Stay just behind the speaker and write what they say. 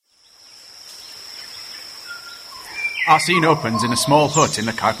Our scene opens in a small hut in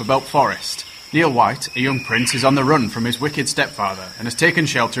the Kuiper Belt forest. Neil White, a young prince, is on the run from his wicked stepfather and has taken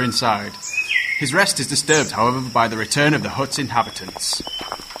shelter inside. His rest is disturbed, however, by the return of the hut's inhabitants.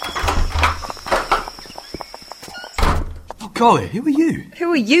 Oh, golly, who are you?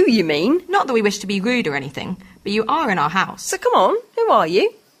 Who are you, you mean? Not that we wish to be rude or anything, but you are in our house. So come on, who are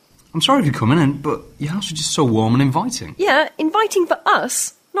you? I'm sorry for coming in, but your house was just so warm and inviting. Yeah, inviting for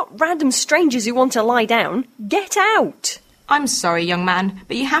us, not random strangers who want to lie down. Get out! I'm sorry, young man,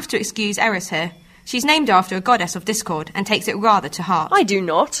 but you have to excuse Eris here. She's named after a goddess of discord and takes it rather to heart. I do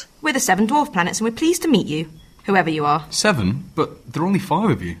not. We're the 7 dwarf planets and we're pleased to meet you, whoever you are. 7? But there are only 5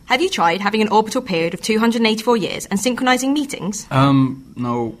 of you. Have you tried having an orbital period of 284 years and synchronising meetings?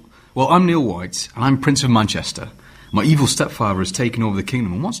 No. Well, I'm Neil White, and I'm Prince of Manchester. My evil stepfather has taken over the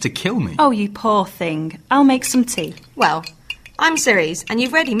kingdom and wants to kill me. Oh, you poor thing. I'll make some tea. Well, I'm Ceres, and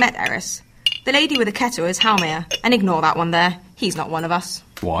you've already met Eris. The lady with the kettle is Halmir, and ignore that one there. He's not one of us.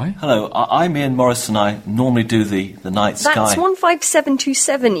 Why? Hello, I'm Ian Morison. I normally do the night sky. That's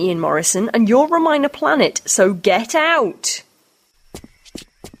 15727, Ian Morison, and you're a minor planet, so get out!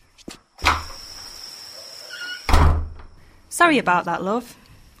 Sorry about that, love.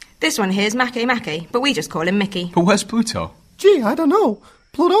 This one here's Make, but we just call him Mickey. But where's Pluto? Gee, I don't know.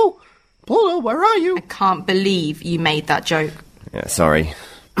 Pluto, where are you? I can't believe you made that joke. Yeah, sorry.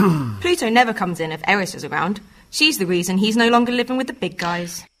 Pluto never comes in if Eris is around. She's the reason he's no longer living with the big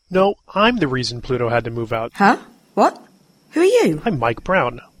guys. No, I'm the reason Pluto had to move out. Huh? What? Who are you? I'm Mike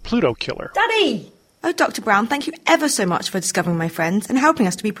Brown, Pluto killer. Daddy! Oh, Dr. Brown, thank you ever so much for discovering my friends and helping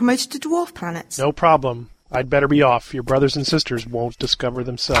us to be promoted to dwarf planets. No problem. I'd better be off. Your brothers and sisters won't discover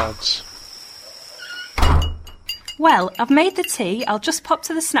themselves. Well, I've made the tea. I'll just pop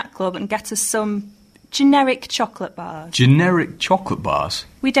to the snack club and get us some generic chocolate bars. Generic chocolate bars?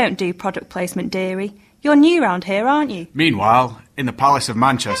 We don't do product placement, dearie. You're new round here, aren't you? Meanwhile, in the Palace of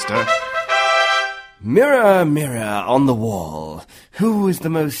Manchester... Mirror, mirror on the wall, who is the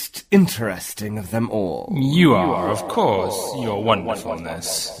most interesting of them all? You are, of course, your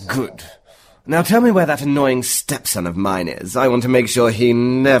wonderfulness. Good. Now tell me where that annoying stepson of mine is. I want to make sure he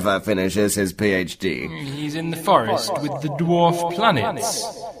never finishes his PhD. He's in the forest with the dwarf planets.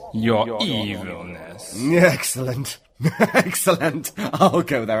 Your evilness. Excellent. Excellent. I'll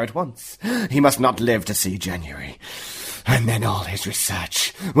go there at once. He must not live to see January. And then all his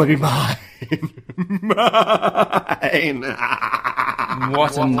research will be mine. Mine.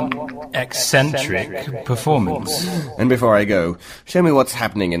 What an eccentric performance. And before I go, show me what's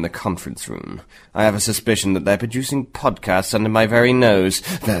happening in the conference room. I have a suspicion that they're producing podcasts under my very nose.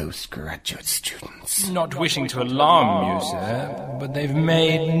 Those graduate students. Not wishing to alarm you, sir, but they've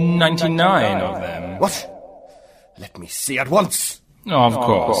made 99 of them. What? Let me see at once. Oh, of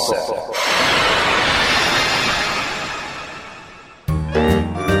course, sir.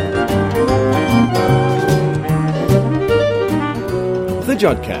 The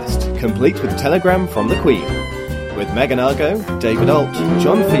Jodcast, complete with telegram from the Queen. With Megan Argo, David Alt,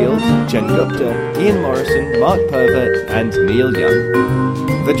 John Field, Jen Gupta, Ian Morison, Mark Pervert, and Neil Young.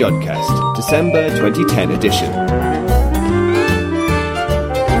 The Jodcast, December 2010 edition.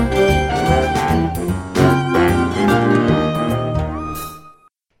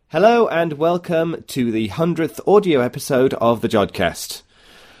 Hello and welcome to the 100th audio episode of The Jodcast.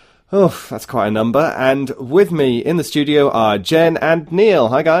 Oh, that's quite a number. And with me in the studio are Jen and Neil.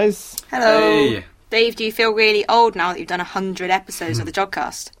 Hi, guys. Hello. Hey. Dave, do you feel really old now that you've done 100 episodes of the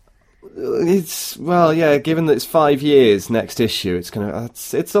Jodcast? It's, well, yeah, given that it's 5 years next issue,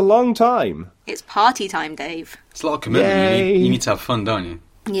 it's a long time. It's party time, Dave. It's a lot of commitment. Yay. You need to have fun, don't you?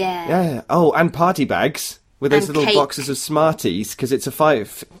 Yeah. Yeah. Oh, and party bags with those And little cake. boxes of Smarties, because it's a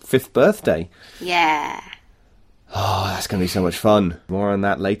fifth birthday. Yeah. Oh, that's going to be so much fun. More on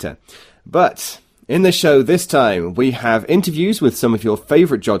that later. But in the show this time, we have interviews with some of your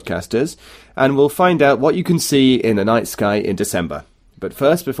favourite Jodcasters, and we'll find out what you can see in the night sky in December. But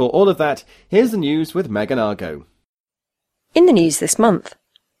first, before all of that, here's the news with Megan Argo. In the news this month,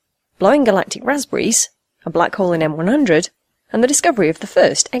 blowing galactic raspberries, a black hole in M100, and the discovery of the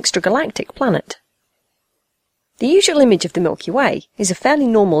first extragalactic planet. The usual image of the Milky Way is a fairly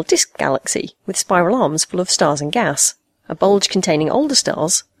normal disk galaxy with spiral arms full of stars and gas, a bulge containing older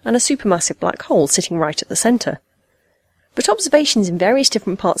stars, and a supermassive black hole sitting right at the centre. But observations in various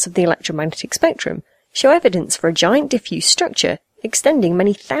different parts of the electromagnetic spectrum show evidence for a giant diffuse structure extending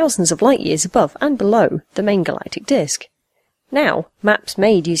many thousands of light years above and below the main galactic disk. Now, maps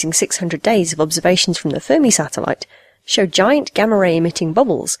made using 600 days of observations from the Fermi satellite show giant gamma-ray emitting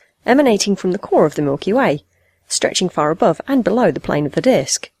bubbles emanating from the core of the Milky Way, stretching far above and below the plane of the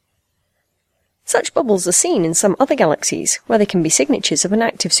disk. Such bubbles are seen in some other galaxies, where they can be signatures of an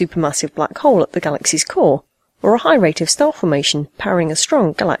active supermassive black hole at the galaxy's core, or a high rate of star formation powering a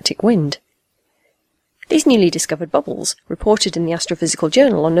strong galactic wind. These newly discovered bubbles, reported in the Astrophysical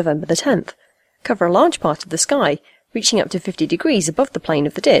Journal on November the 10th, cover a large part of the sky, reaching up to 50 degrees above the plane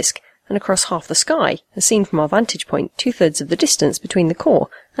of the disk, and across half the sky, as seen from our vantage point 2/3 of the distance between the core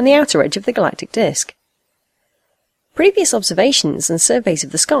and the outer edge of the galactic disk. Previous observations and surveys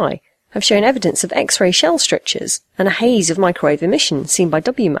of the sky have shown evidence of X-ray shell structures and a haze of microwave emission seen by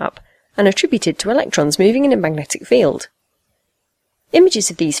WMAP and attributed to electrons moving in a magnetic field. Images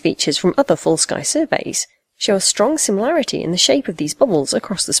of these features from other full-sky surveys show a strong similarity in the shape of these bubbles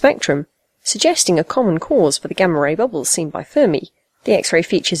across the spectrum, suggesting a common cause for the gamma-ray bubbles seen by Fermi, the X-ray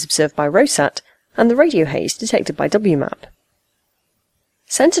features observed by ROSAT, and the radio haze detected by WMAP.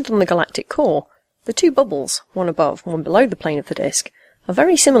 Centered on the galactic core, the two bubbles, one above, one below the plane of the disk, are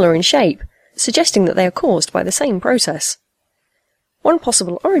very similar in shape, suggesting that they are caused by the same process. One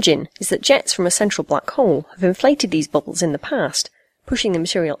possible origin is that jets from a central black hole have inflated these bubbles in the past, pushing the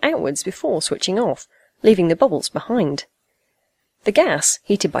material outwards before switching off, leaving the bubbles behind. The gas,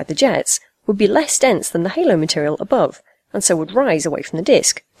 heated by the jets, would be less dense than the halo material above, and so would rise away from the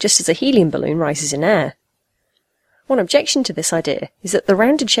disk, just as a helium balloon rises in air. One objection to this idea is that the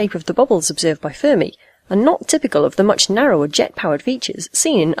rounded shape of the bubbles observed by Fermi are not typical of the much narrower jet-powered features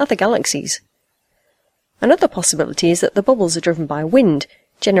seen in other galaxies. Another possibility is that the bubbles are driven by wind,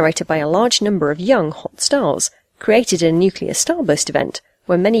 generated by a large number of young hot stars, created in a nuclear starburst event,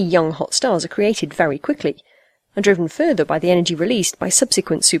 where many young hot stars are created very quickly, and driven further by the energy released by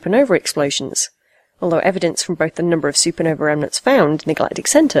subsequent supernova explosions, although evidence from both the number of supernova remnants found in the galactic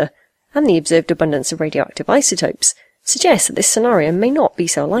centre and the observed abundance of radioactive isotopes suggests that this scenario may not be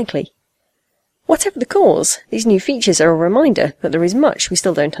so likely. Whatever the cause, these new features are a reminder that there is much we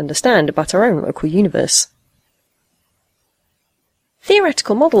still don't understand about our own local universe.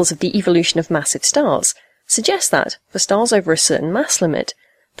 Theoretical models of the evolution of massive stars suggest that, for stars over a certain mass limit,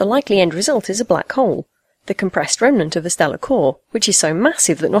 the likely end result is a black hole, the compressed remnant of a stellar core, which is so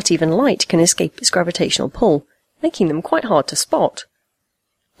massive that not even light can escape its gravitational pull, making them quite hard to spot.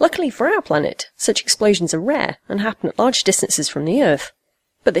 Luckily for our planet, such explosions are rare and happen at large distances from the Earth,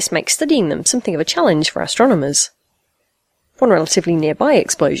 but this makes studying them something of a challenge for astronomers. One relatively nearby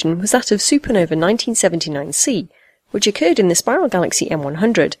explosion was that of supernova 1979c, which occurred in the spiral galaxy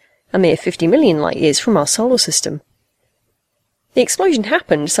M100, a mere 50 million light-years from our solar system. The explosion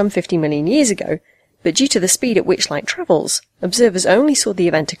happened some 50 million years ago, but due to the speed at which light travels, observers only saw the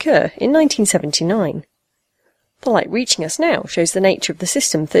event occur in 1979. The light reaching us now shows the nature of the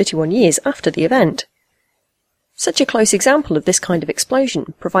system 31 years after the event. Such a close example of this kind of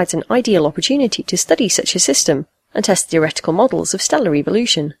explosion provides an ideal opportunity to study such a system and test theoretical models of stellar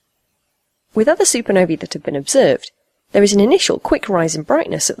evolution. With other supernovae that have been observed, there is an initial quick rise in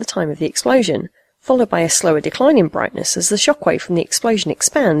brightness at the time of the explosion, followed by a slower decline in brightness as the shockwave from the explosion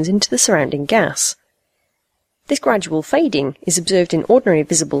expands into the surrounding gas. This gradual fading is observed in ordinary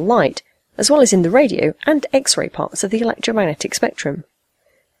visible light, as well as in the radio and X-ray parts of the electromagnetic spectrum.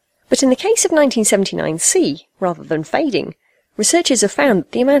 But in the case of 1979c, rather than fading, researchers have found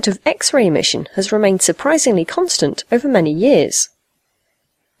that the amount of X-ray emission has remained surprisingly constant over many years.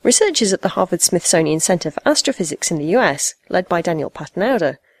 Researchers at the Harvard-Smithsonian Center for Astrophysics in the US, led by Daniel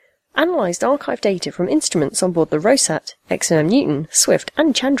Patenaude, analysed archive data from instruments on board the ROSAT, XMM Newton, Swift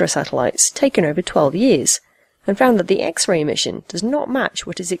and Chandra satellites taken over 12 years, and found that the X-ray emission does not match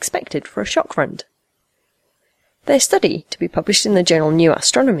what is expected for a shock front. Their study, to be published in the journal New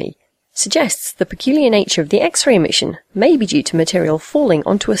Astronomy, suggests the peculiar nature of the X-ray emission may be due to material falling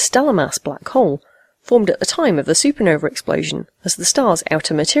onto a stellar mass black hole, formed at the time of the supernova explosion as the star's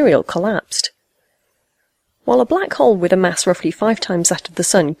outer material collapsed. While a black hole with a mass roughly 5 times that of the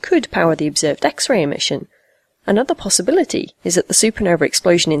Sun could power the observed X-ray emission, another possibility is that the supernova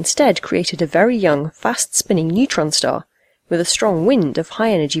explosion instead created a very young, fast-spinning neutron star with a strong wind of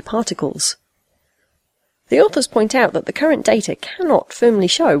high-energy particles. The authors point out that the current data cannot firmly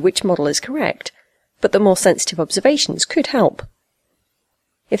show which model is correct, but that more sensitive observations could help.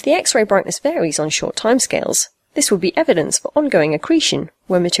 If the X-ray brightness varies on short timescales, this would be evidence for ongoing accretion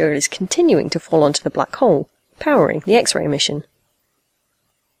where material is continuing to fall onto the black hole, powering the X-ray emission.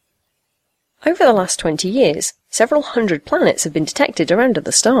 Over the last 20 years, several hundred planets have been detected around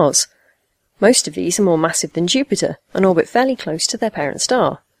other stars. Most of these are more massive than Jupiter and orbit fairly close to their parent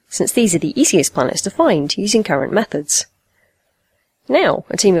star, since these are the easiest planets to find using current methods. Now,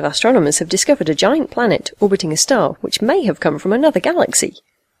 a team of astronomers have discovered a giant planet orbiting a star which may have come from another galaxy.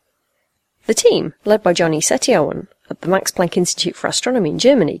 The team, led by Johnny Setiawan at the Max Planck Institute for Astronomy in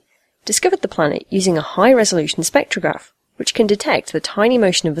Germany, discovered the planet using a high-resolution spectrograph, which can detect the tiny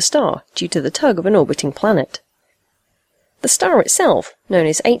motion of a star due to the tug of an orbiting planet. The star itself, known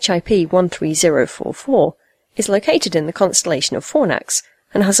as HIP 13044, is located in the constellation of Fornax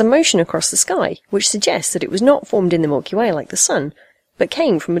and has a motion across the sky which suggests that it was not formed in the Milky Way like the Sun, but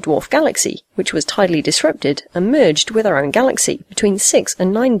came from a dwarf galaxy which was tidally disrupted and merged with our own galaxy between 6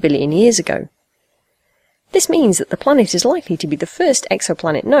 and 9 billion years ago. This means that the planet is likely to be the first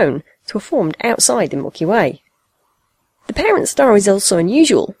exoplanet known to have formed outside the Milky Way. The parent star is also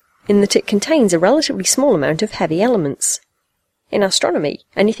unusual in that it contains a relatively small amount of heavy elements. In astronomy,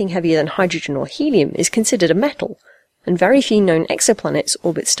 anything heavier than hydrogen or helium is considered a metal, and very few known exoplanets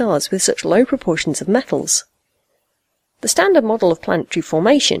orbit stars with such low proportions of metals. The standard model of planetary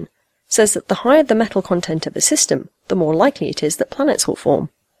formation says that the higher the metal content of a system, the more likely it is that planets will form.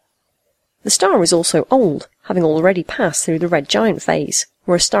 The star is also old, having already passed through the red giant phase,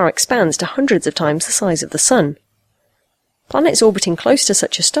 where a star expands to hundreds of times the size of the Sun. Planets orbiting close to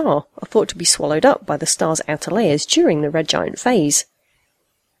such a star are thought to be swallowed up by the star's outer layers during the red giant phase.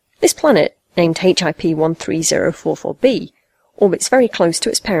 This planet, named HIP 13044b, orbits very close to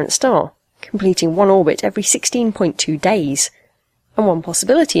its parent star, completing one orbit every 16.2 days, and one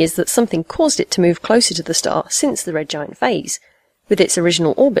possibility is that something caused it to move closer to the star since the red giant phase, with its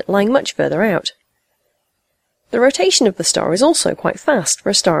original orbit lying much further out. The rotation of the star is also quite fast for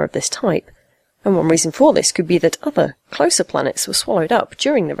a star of this type, and one reason for this could be that other, closer planets were swallowed up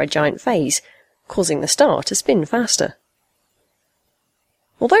during the red giant phase, causing the star to spin faster.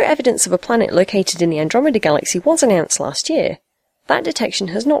 Although evidence of a planet located in the Andromeda Galaxy was announced last year, that detection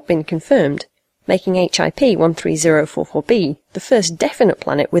has not been confirmed, making HIP 13044b the first definite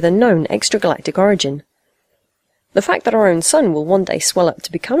planet with a known extragalactic origin. The fact that our own Sun will one day swell up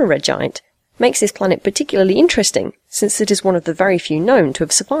to become a red giant makes this planet particularly interesting, since it is one of the very few known to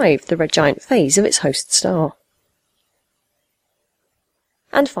have survived the red giant phase of its host star.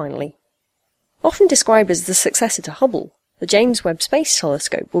 And finally, often described as the successor to Hubble, the James Webb Space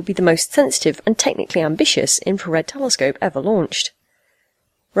Telescope will be the most sensitive and technically ambitious infrared telescope ever launched.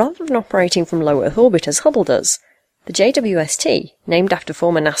 Rather than operating from low Earth orbit as Hubble does, the JWST, named after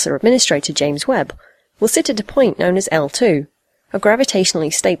former NASA Administrator James Webb, will sit at a point known as L2, a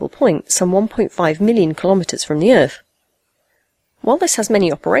gravitationally stable point some 1.5 million kilometres from the Earth. While this has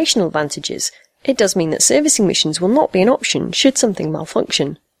many operational advantages, it does mean that servicing missions will not be an option should something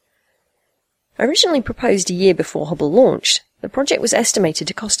malfunction. Originally proposed a year before Hubble launched, the project was estimated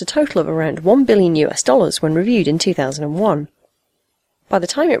to cost a total of around $1 billion when reviewed in 2001. By the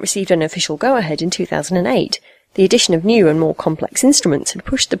time it received an official go-ahead in 2008, the addition of new and more complex instruments had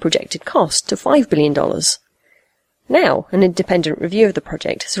pushed the projected cost to $5 billion. Now, an independent review of the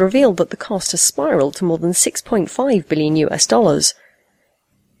project has revealed that the cost has spiraled to more than $6.5 billion.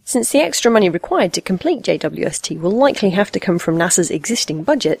 Since the extra money required to complete JWST will likely have to come from NASA's existing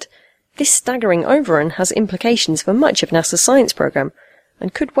budget, this staggering overrun has implications for much of NASA's science program,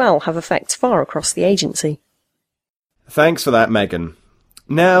 and could well have effects far across the agency. Thanks for that, Megan.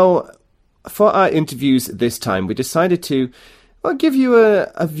 Now, for our interviews this time, we decided to give you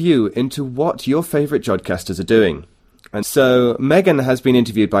a view into what your favourite Jodcasters are doing. And so, Megan has been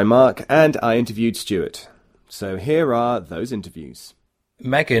interviewed by Mark, and I interviewed Stuart. So here are those interviews.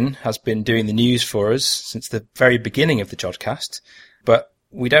 Megan has been doing the news for us since the very beginning of the Jodcast, but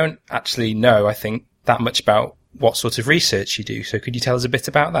we don't actually know, I think, that much about what sort of research you do. So could you tell us a bit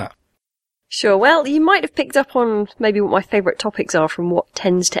about that? Sure. Well, you might have picked up on maybe what my favourite topics are from what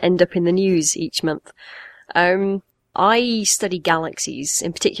tends to end up in the news each month. I study galaxies.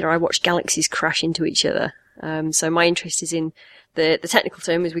 In particular, I watch galaxies crash into each other. So my interest is in the technical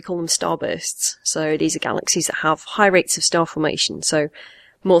term is we call them starbursts. So these are galaxies that have high rates of star formation. So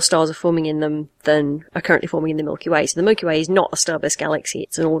more stars are forming in them than are currently forming in the Milky Way. So the Milky Way is not a starburst galaxy.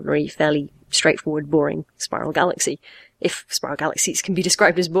 It's an ordinary, fairly straightforward, boring spiral galaxy, if spiral galaxies can be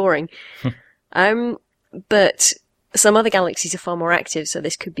described as boring. But some other galaxies are far more active, so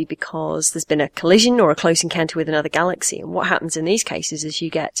this could be because there's been a collision or a close encounter with another galaxy. And what happens in these cases is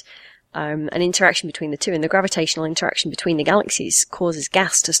you get an interaction between the two, and the gravitational interaction between the galaxies causes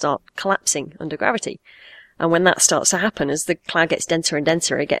gas to start collapsing under gravity. And when that starts to happen, as the cloud gets denser and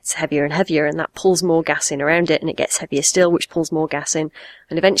denser, it gets heavier and heavier, and that pulls more gas in around it, and it gets heavier still, which pulls more gas in,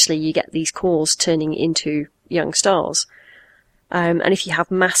 and eventually you get these cores turning into young stars. And if you have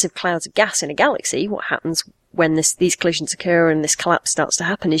massive clouds of gas in a galaxy, what happens when these collisions occur and this collapse starts to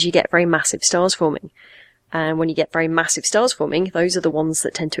happen is you get very massive stars forming. And when you get very massive stars forming, those are the ones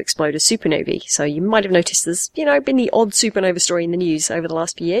that tend to explode as supernovae. So you might have noticed there's, been the odd supernova story in the news over the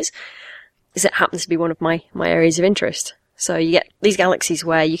last few years, as it happens to be one of my areas of interest. So you get these galaxies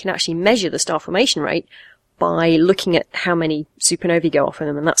where you can actually measure the star formation rate by looking at how many supernovae go off in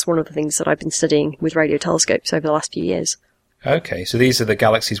them, and that's one of the things that I've been studying with radio telescopes over the last few years. Okay, so these are the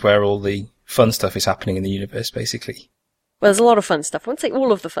galaxies where all the fun stuff is happening in the universe, basically. Well, there's a lot of fun stuff. I won't say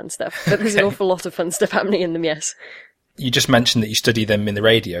all of the fun stuff, but there's an awful lot of fun stuff happening in them, yes. You just mentioned that you study them in the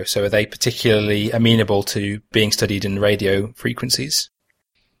radio, so are they particularly amenable to being studied in radio frequencies?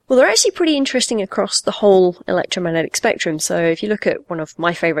 Well, they're actually pretty interesting across the whole electromagnetic spectrum. So if you look at one of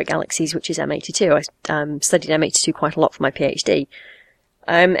my favourite galaxies, which is M82, I studied M82 quite a lot for my PhD.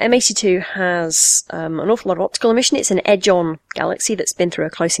 M82 has an awful lot of optical emission. It's an edge-on galaxy that's been through a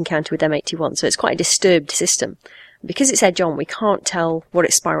close encounter with M81, so it's quite a disturbed system. Because it's edge-on, we can't tell what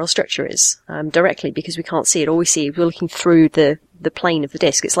its spiral structure is directly because we can't see it. All we see, we're looking through the plane of the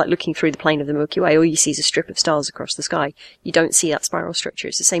disk. It's like looking through the plane of the Milky Way. All you see is a strip of stars across the sky. You don't see that spiral structure.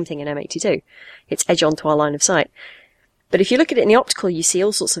 It's the same thing in M82. It's edge-on to our line of sight. But if you look at it in the optical, you see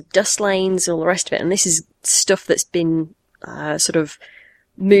all sorts of dust lanes and all the rest of it. And this is stuff that's been sort of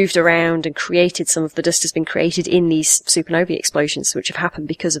moved around and created. Some of the dust has been created in these supernovae explosions, which have happened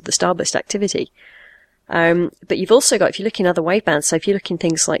because of the starburst activity. But you've also got, if you look in other wavebands, so if you look in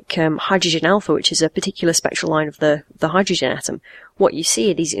things like hydrogen alpha, which is a particular spectral line of the hydrogen atom, what you see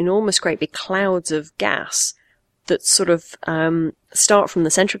are these enormous great big clouds of gas that sort of start from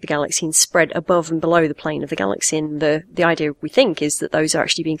the centre of the galaxy and spread above and below the plane of the galaxy. And the idea, we think, is that those are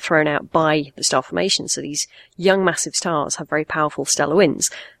actually being thrown out by the star formation. So these young massive stars have very powerful stellar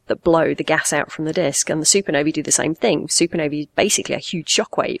winds that blow the gas out from the disk, and the supernovae do the same thing. Supernovae is basically a huge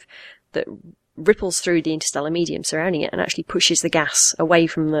shockwave that ripples through the interstellar medium surrounding it and actually pushes the gas away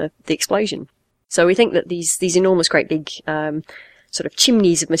from the explosion. So we think that these enormous great big sort of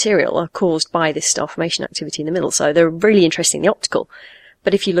chimneys of material are caused by this star formation activity in the middle. So they're really interesting in the optical.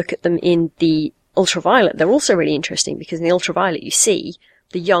 But if you look at them in the ultraviolet, they're also really interesting because in the ultraviolet you see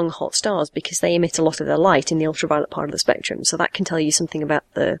the young hot stars because they emit a lot of their light in the ultraviolet part of the spectrum. So that can tell you something about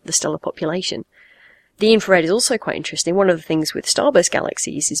the stellar population. The infrared is also quite interesting. One of the things with starburst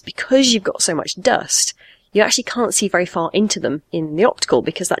galaxies is because you've got so much dust, you actually can't see very far into them in the optical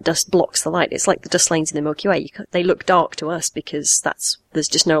because that dust blocks the light. It's like the dust lanes in the Milky Way. They look dark to us because there's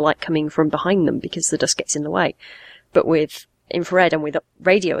just no light coming from behind them because the dust gets in the way. But with infrared and with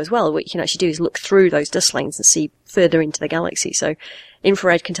radio as well, what you can actually do is look through those dust lanes and see further into the galaxy. So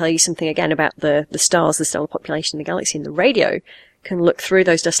infrared can tell you something again about the stars, the stellar population of the galaxy, and the radio can look through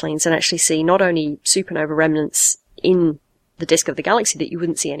those dust lanes and actually see not only supernova remnants in the disk of the galaxy that you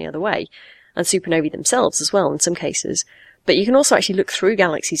wouldn't see any other way, and supernovae themselves as well in some cases, but you can also actually look through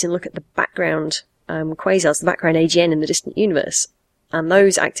galaxies and look at the background quasars, the background AGN in the distant universe. And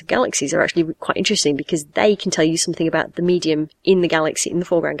those active galaxies are actually quite interesting because they can tell you something about the medium in the galaxy, in the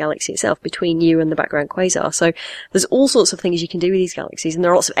foreground galaxy itself, between you and the background quasar. So there's all sorts of things you can do with these galaxies, and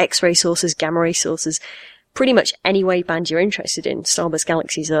there are lots of X-ray sources, gamma ray sources. Pretty much any waveband you're interested in, starburst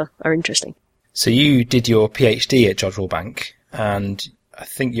galaxies are interesting. So you did your PhD at Jodrell Bank, and I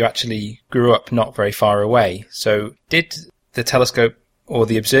think you actually grew up not very far away. So did the telescope or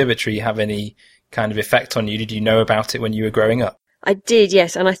the observatory have any kind of effect on you? Did you know about it when you were growing up? I did,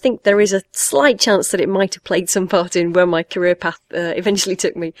 yes, and I think there is a slight chance that it might have played some part in where my career path eventually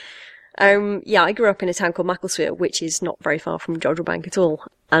took me. I grew up in a town called Macclesfield, which is not very far from Jodrell Bank at all.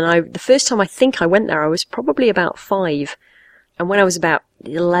 And the first time I think I went there, I was probably about 5. And when I was about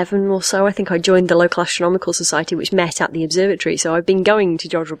 11 or so, I think I joined the local astronomical society, which met at the observatory. So I've been going to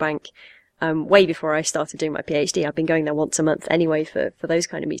Jodrell Bank way before I started doing my PhD. I've been going there once a month anyway for those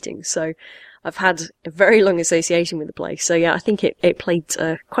kind of meetings. So I've had a very long association with the place. So yeah, I think it played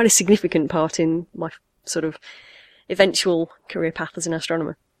quite a significant part in my sort of eventual career path as an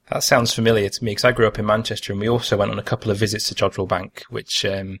astronomer. That sounds familiar to me because I grew up in Manchester and we also went on a couple of visits to Jodrell Bank, which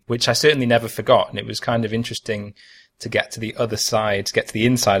I certainly never forgot. And it was kind of interesting to get to the other side, to get to the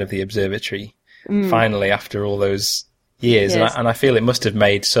inside of the observatory finally after all those years. Yes. And I feel it must have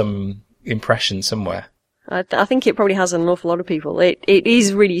made some impression somewhere. I think it probably has on an awful lot of people. It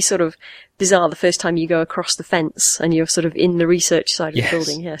is really sort of bizarre the first time you go across the fence and you're sort of in the research side of the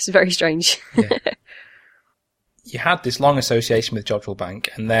building. Yes, very strange. Yeah. You had this long association with Jodrell Bank,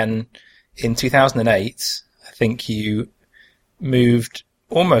 and then in 2008, I think you moved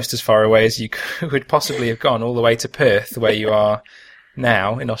almost as far away as you could possibly have gone, all the way to Perth, where you are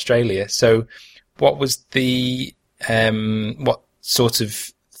now in Australia. So what was what sort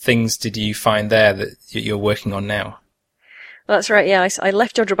of things did you find there that you're working on now? Well, that's right, yeah. I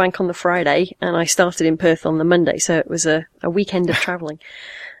left Jodrell Bank on the Friday, and I started in Perth on the Monday, so it was a weekend of travelling.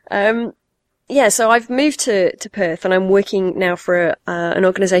 Yeah, so I've moved to Perth, and I'm working now for an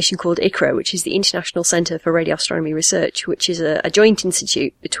organisation called ICRA, which is the International Centre for Radio Astronomy Research, which is a joint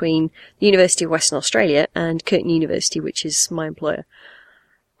institute between the University of Western Australia and Curtin University, which is my employer.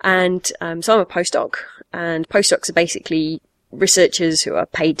 And so I'm a postdoc, and postdocs are basically researchers who are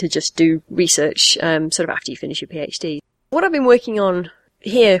paid to just do research sort of after you finish your PhD. What I've been working on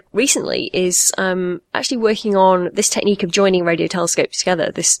here recently is actually working on this technique of joining radio telescopes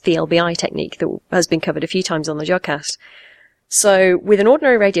together, this VLBI technique that has been covered a few times on the Jodcast. So with an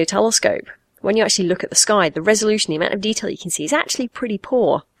ordinary radio telescope, when you actually look at the sky, the resolution, the amount of detail you can see is actually pretty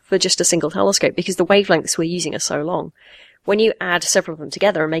poor for just a single telescope because the wavelengths we're using are so long. When you add several of them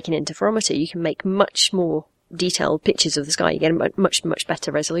together and make an interferometer, you can make much more detailed pictures of the sky. You get a much, much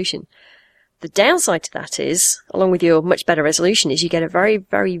better resolution. The downside to that is, along with your much better resolution, is you get a very,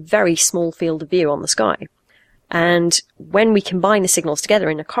 very, very small field of view on the sky. And when we combine the signals together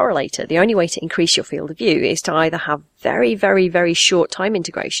in a correlator, the only way to increase your field of view is to either have very, very, very short time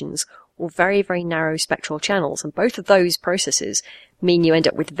integrations or very, very narrow spectral channels. And both of those processes mean you end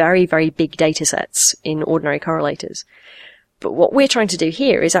up with very, very big data sets in ordinary correlators. But what we're trying to do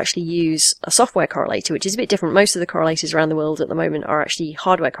here is actually use a software correlator, which is a bit different. Most of the correlators around the world at the moment are actually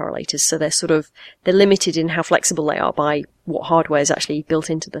hardware correlators, so they're limited in how flexible they are by what hardware is actually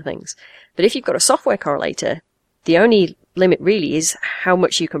built into the things. But if you've got a software correlator, the only limit really is how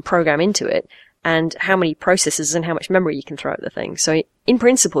much you can program into it and how many processors and how much memory you can throw at the thing. So in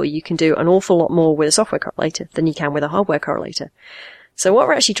principle, you can do an awful lot more with a software correlator than you can with a hardware correlator. So what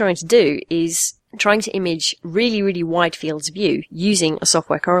we're actually trying to do is trying to image really, really wide fields of view using a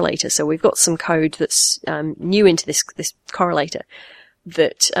software correlator. So we've got some code that's new into this correlator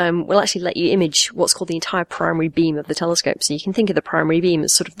that will actually let you image what's called the entire primary beam of the telescope. So you can think of the primary beam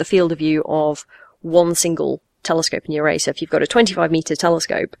as sort of the field of view of one single telescope in your array. So if you've got a 25-meter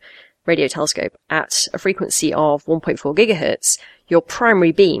telescope, radio telescope, at a frequency of 1.4 gigahertz, your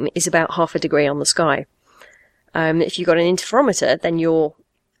primary beam is about half a degree on the sky. If you've got an interferometer, then your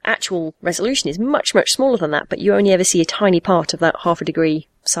actual resolution is much, much smaller than that, but you only ever see a tiny part of that half a degree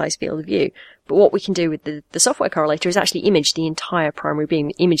size field of view. But what we can do with the software correlator is actually image the entire primary beam,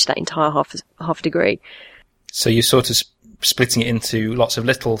 image that entire half a degree. So you're sort of splitting it into lots of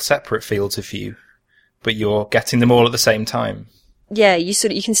little separate fields of view, but you're getting them all at the same time. Yeah, you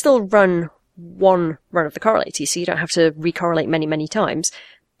can still run one run of the correlator, so you don't have to recorrelate many, many times.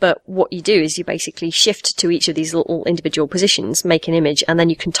 But what you do is you basically shift to each of these little individual positions, make an image, and then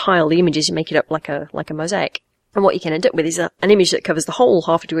you can tile the images and make it up like a mosaic. And what you can end up with is an image that covers the whole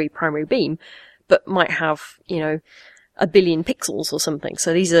half a degree primary beam, but might have, 1 billion pixels or something.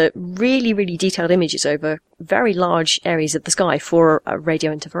 So these are really, really detailed images over very large areas of the sky for a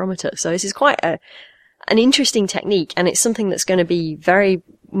radio interferometer. So this is quite an interesting technique, and it's something that's going to be very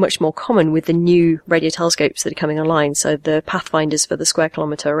much more common with the new radio telescopes that are coming online. So the pathfinders for the square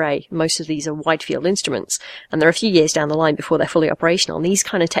kilometre array, most of these are wide field instruments, and they're a few years down the line before they're fully operational. And these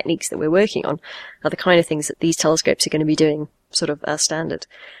kind of techniques that we're working on are the kind of things that these telescopes are going to be doing sort of as standard.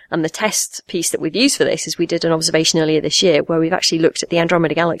 And the test piece that we've used for this is we did an observation earlier this year where we've actually looked at the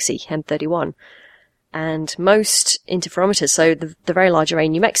Andromeda Galaxy, M31. And most interferometers, so the very large array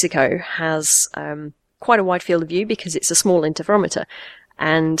in New Mexico has quite a wide field of view because it's a small interferometer.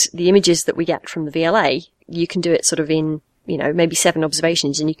 And the images that we get from the VLA, you can do it sort of in, maybe 7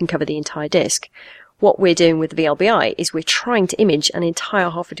 observations and you can cover the entire disk. What we're doing with the VLBI is we're trying to image an entire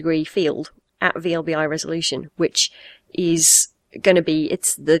half a degree field at VLBI resolution, which is going to be,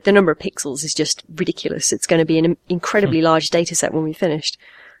 the number of pixels is just ridiculous. It's going to be an incredibly large data set when we've finished.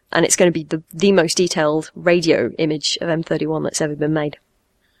 And it's going to be the most detailed radio image of M31 that's ever been made.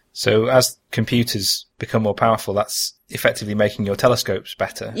 So as computers become more powerful, that's effectively making your telescopes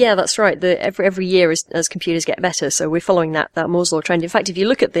better. Yeah, that's right. Every year as computers get better, so we're following that Moore's law trend. In fact, if you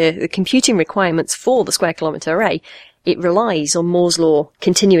look at the computing requirements for the square kilometre array, it relies on Moore's law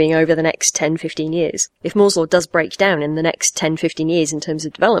continuing over the next 10, 15 years. If Moore's law does break down in the next 10, 15 years in terms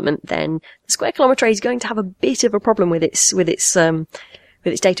of development, then the square kilometre array is going to have a bit of a problem with its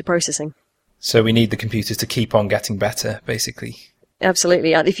data processing. So we need the computers to keep on getting better, basically.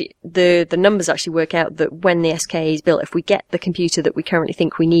 Absolutely. The numbers actually work out that when the SKA is built, if we get the computer that we currently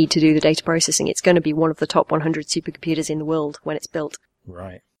think we need to do the data processing, it's going to be one of the top 100 supercomputers in the world when it's built.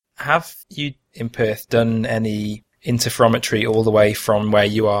 Right. Have you in Perth done any interferometry all the way from where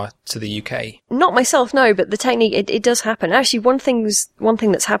you are to the UK? Not myself, no, but the technique, it does happen. Actually, one thing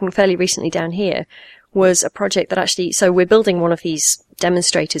that's happened fairly recently down here was a project that actually, so we're building one of these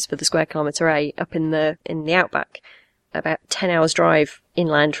demonstrators for the square kilometre array up in the outback, about 10 hours drive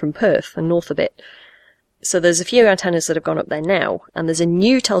inland from Perth and north a bit. So there's a few antennas that have gone up there now, and there's a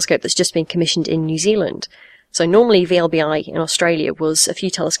new telescope that's just been commissioned in New Zealand. So normally VLBI in Australia was a few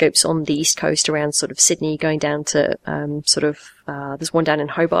telescopes on the east coast around sort of Sydney, going down to there's one down in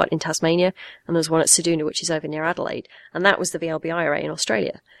Hobart in Tasmania, and there's one at Ceduna, which is over near Adelaide, and that was the VLBI array in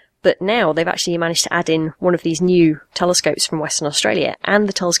Australia. But now they've actually managed to add in one of these new telescopes from Western Australia and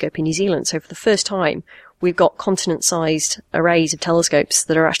the telescope in New Zealand. So for the first time, we've got continent-sized arrays of telescopes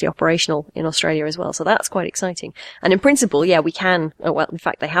that are actually operational in Australia as well. So that's quite exciting. And in principle, yeah, we can, in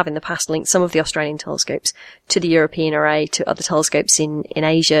fact, they have in the past linked some of the Australian telescopes to the European array, to other telescopes in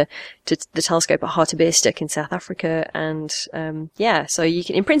Asia, to the telescope at Hartebeestuk in South Africa. And, so you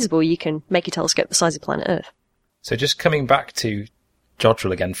can, in principle, you can make a telescope the size of planet Earth. So just coming back to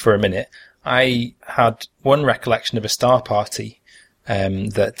Jodrell again for a minute, I had one recollection of a star party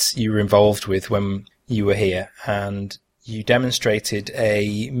that you were involved with when you were here, and you demonstrated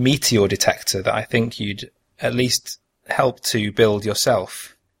a meteor detector that I think you'd at least helped to build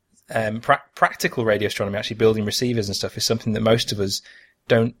yourself. Practical radio astronomy, actually building receivers and stuff, is something that most of us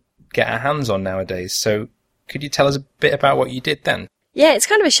don't get our hands on nowadays. So could you tell us a bit about what you did then? Yeah, it's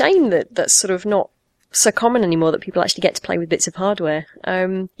kind of a shame that that's sort of not so common anymore, that people actually get to play with bits of hardware.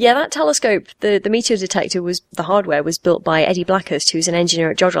 That telescope, the meteor detector, the hardware was built by Eddie Blackhurst, who's an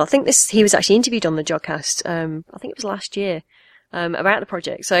engineer at Jodrell. I think he was actually interviewed on the Jodcast, I think it was last year, about the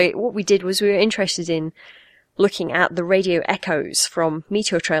project. So what we did was we were interested in looking at the radio echoes from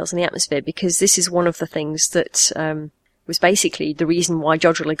meteor trails in the atmosphere, because this is one of the things that was basically the reason why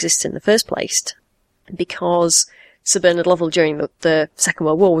Jodrell exists in the first place. Because Sir Bernard Lovell, during the Second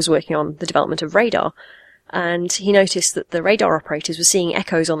World War, was working on the development of radar, and he noticed that the radar operators were seeing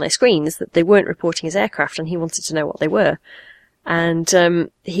echoes on their screens that they weren't reporting as aircraft, and he wanted to know what they were.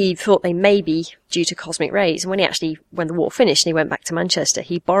 And he thought they may be due to cosmic rays. And when the war finished and he went back to Manchester,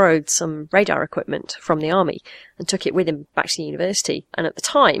 he borrowed some radar equipment from the army and took it with him back to the university. And at the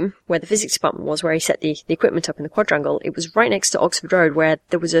time, where the physics department was, where he set the equipment up in the quadrangle, it was right next to Oxford Road, where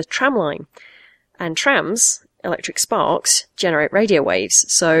there was a tram line. And trams, electric sparks, generate radio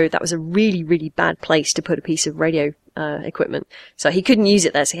waves. So that was a really, really bad place to put a piece of radio equipment. So he couldn't use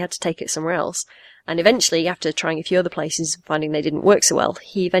it there, so he had to take it somewhere else. And eventually, after trying a few other places and finding they didn't work so well,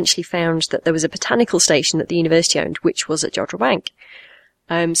 he eventually found that there was a botanical station that the university owned, which was at Jodrell Bank.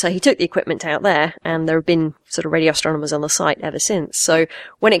 So he took the equipment out there, and there have been sort of radio astronomers on the site ever since. So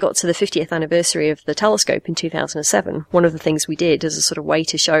when it got to the 50th anniversary of the telescope in 2007, one of the things we did as a sort of way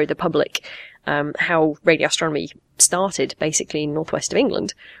to show the public how radio astronomy started, basically in northwest of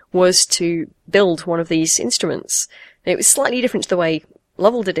England, was to build one of these instruments. It was slightly different to the way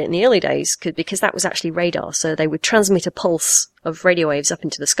Lovell did it in the early days, because that was actually radar. So they would transmit a pulse of radio waves up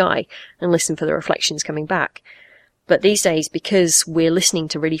into the sky and listen for the reflections coming back. But these days, because we're listening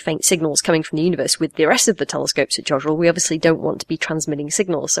to really faint signals coming from the universe with the rest of the telescopes at Jodrell, we obviously don't want to be transmitting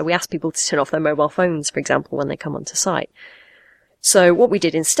signals. So we ask people to turn off their mobile phones, for example, when they come onto site. So what we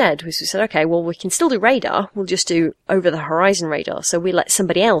did instead was we said, okay, well, we can still do radar. We'll just do over-the-horizon radar. So we let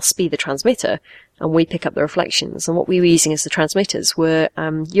somebody else be the transmitter, and we pick up the reflections. And what we were using as the transmitters were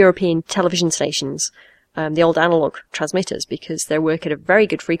European television stations, the old analog transmitters, because they work at a very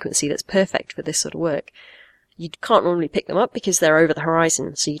good frequency that's perfect for this sort of work. You can't normally pick them up because they're over the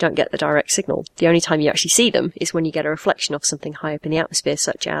horizon, so you don't get the direct signal. The only time you actually see them is when you get a reflection of something high up in the atmosphere,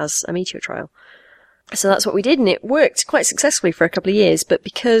 such as a meteor trail. So that's what we did, and it worked quite successfully for a couple of years, but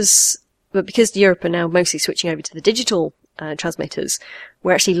because Europe are now mostly switching over to the digital transmitters,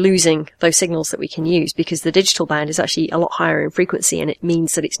 we're actually losing those signals that we can use, because the digital band is actually a lot higher in frequency, and it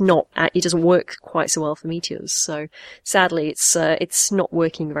means that it doesn't work quite so well for meteors. So sadly, it's not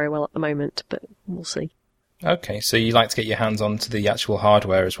working very well at the moment, but we'll see. Okay, so you like to get your hands onto the actual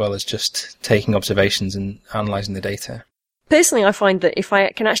hardware as well as just taking observations and analysing the data? Personally, I find that if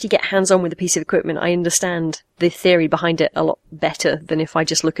I can actually get hands-on with a piece of equipment, I understand the theory behind it a lot better than if I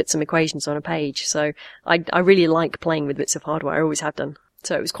just look at some equations on a page. So I really like playing with bits of hardware. I always have done.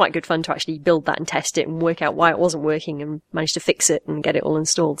 So it was quite good fun to actually build that and test it and work out why it wasn't working and manage to fix it and get it all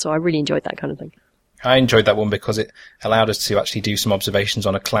installed. So I really enjoyed that kind of thing. I enjoyed that one because it allowed us to actually do some observations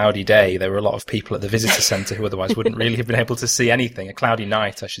on a cloudy day. There were a lot of people at the visitor centre who otherwise wouldn't really have been able to see anything. A cloudy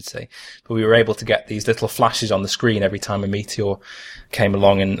night, I should say. But we were able to get these little flashes on the screen every time a meteor came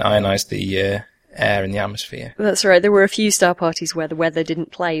along and ionised the air in the atmosphere. That's right. There were a few star parties where the weather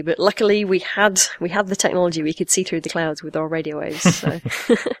didn't play, but luckily we had the technology. We could see through the clouds with our radio waves. So.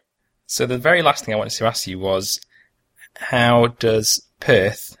 So the very last thing I wanted to ask you was, how does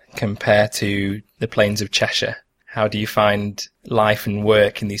Perth compare to the plains of Cheshire? How do you find life and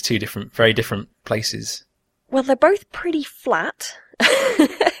work in these two very different places? Well, they're both pretty flat.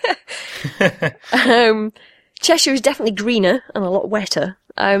 Cheshire is definitely greener and a lot wetter.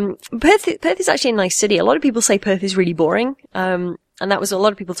 Perth is actually a nice city. A lot of people say Perth is really boring. And that was a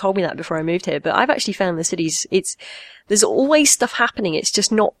lot of people told me that before I moved here. But I've actually found the cities, there's always stuff happening. It's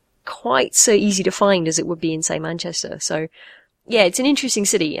just not quite so easy to find as it would be in, say, Manchester. So, yeah, it's an interesting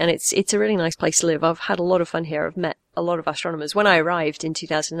city and it's a really nice place to live. I've had a lot of fun here. I've met a lot of astronomers. When I arrived in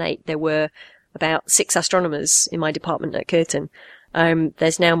 2008, there were about 6 astronomers in my department at Curtin.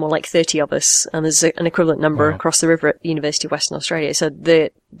 There's now more like 30 of us, and there's an equivalent number across the river at the University of Western Australia. So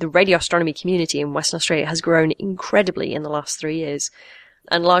the radio astronomy community in Western Australia has grown incredibly in the last 3 years.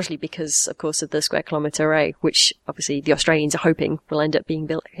 And largely because, of course, of the square kilometre array, which obviously the Australians are hoping will end up being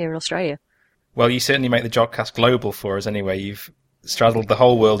built here in Australia. Well, you certainly make the Jodcast global for us anyway. You've straddled the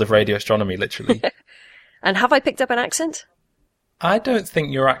whole world of radio astronomy, literally. And have I picked up an accent? I don't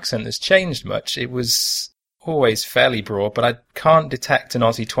think your accent has changed much. It was always fairly broad, but I can't detect an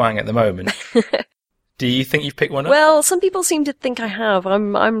Aussie twang at the moment. Do you think you've picked one up? Well, some people seem to think I have.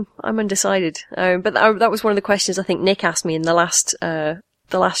 I'm undecided. But that was one of the questions I think Nick asked me in the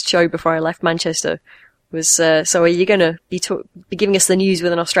last show before I left Manchester. Was so are you going to be giving us the news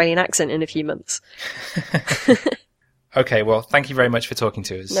with an Australian accent in a few months? Okay, well, thank you very much for talking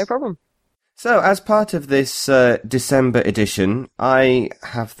to us. No problem. So, as part of this December edition, I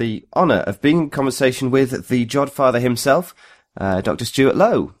have the honour of being in conversation with the Jodfather himself, Dr. Stuart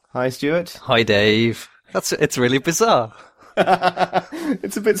Lowe. Hi, Stuart. Hi, Dave. It's really bizarre.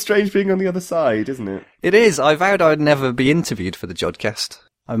 It's a bit strange being on the other side, isn't it? It is. I vowed I'd never be interviewed for the Jodcast.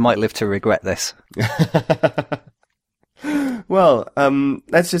 I might live to regret this. Well,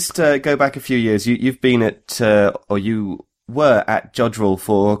 let's just go back a few years. You've been at, or you were at Jodrell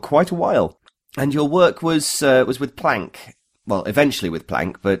for quite a while. And your work was with Planck. Well, eventually with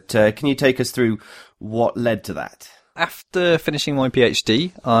Planck, but can you take us through what led to that? After finishing my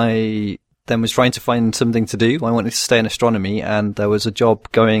PhD, I then was trying to find something to do. I wanted to stay in astronomy, and there was a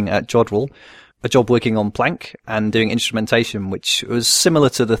job going at Jodrell, a job working on Planck and doing instrumentation, which was similar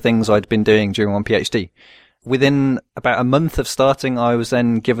to the things I'd been doing during my PhD. Within about a month of starting, I was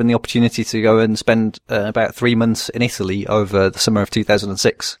then given the opportunity to go and spend about 3 months in Italy over the summer of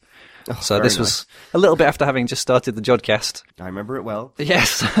 2006. Oh, so this was a little bit after having just started the Jodcast. I remember it well.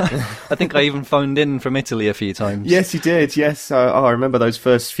 Yes. I think I even phoned in from Italy a few times. Yes, you did. Yes. I remember those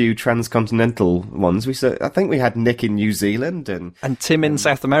first few transcontinental ones. I think we had Nick in New Zealand and Tim in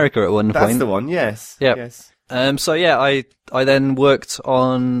South America at one point. That's the one, yes. Yep. Yes. So yeah, I then worked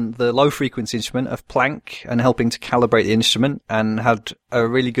on the low frequency instrument of Planck and helping to calibrate the instrument, and had a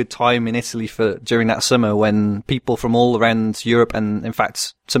really good time in Italy during that summer when people from all around Europe, and in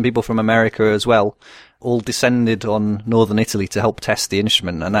fact some people from America as well, all descended on northern Italy to help test the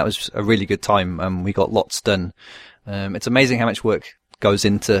instrument, and that was a really good time, and we got lots done. It's amazing how much work goes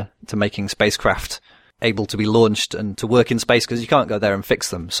into making spacecraft able to be launched and to work in space, because you can't go there and fix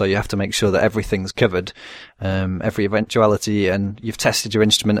them. So you have to make sure that everything's covered, every eventuality, and you've tested your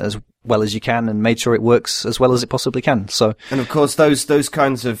instrument as well as you can and made sure it works as well as it possibly can. So, and of course, those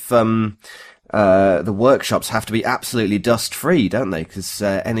kinds of the workshops have to be absolutely dust free, don't they? Because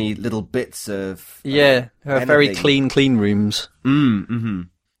any little bits of very clean rooms. Mm-hmm.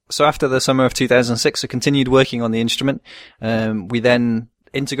 So after the summer of 2006, I continued working on the instrument. We then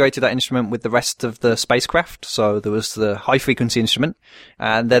integrated that instrument with the rest of the spacecraft. So there was the high frequency instrument,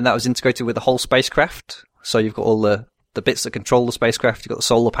 and then that was integrated with the whole spacecraft. So you've got all the bits that control the spacecraft. You've got the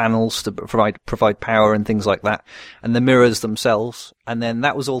solar panels to provide power and things like that, and the mirrors themselves. And then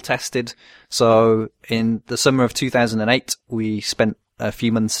that was all tested. So in the summer of 2008, we spent a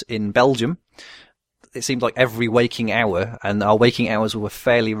few months in Belgium. It seemed like every waking hour, and our waking hours were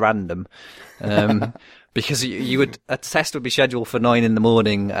fairly random. Because a test would be scheduled for 9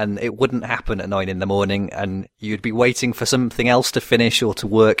 a.m, and it wouldn't happen at 9 a.m, and you'd be waiting for something else to finish or to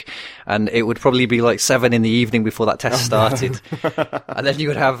work, and it would probably be like 7 p.m. before that test started. And then you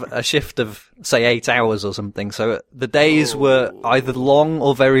would have a shift of, say, 8 hours or something. So the days were either long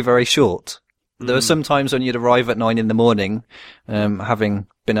or very, very short. There were some times when you'd arrive at 9 a.m, having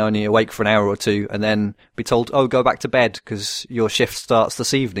been only awake for an hour or two, and then be told, "Oh, go back to bed because your shift starts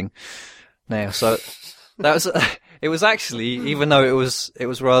this evening." Now, so it was actually, even though it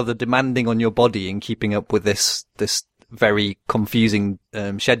was rather demanding on your body in keeping up with this very confusing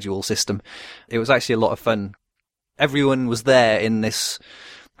schedule system, it was actually a lot of fun. Everyone was there in this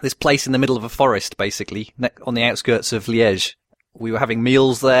place in the middle of a forest, basically, on the outskirts of Liège. We were having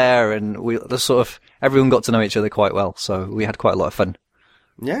meals there, and everyone got to know each other quite well, so we had quite a lot of fun.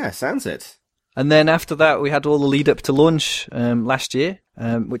 Yeah, sounds it. And then after that, we had all the lead up to launch last year,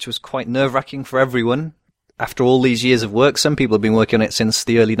 which was quite nerve-wracking for everyone. after all these years of work, some people have been working on it since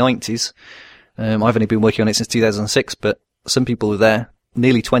the early 90s. I've only been working on it since 2006, but some people were there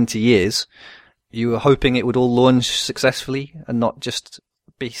nearly 20 years. You were hoping it would all launch successfully and not just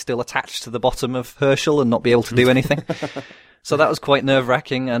be still attached to the bottom of Herschel and not be able to do anything. So that was quite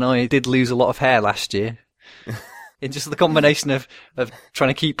nerve-wracking, and I did lose a lot of hair last year. In just the combination of trying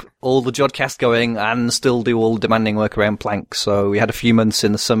to keep all the Jodcast going and still do all the demanding work around Planck. So we had a few months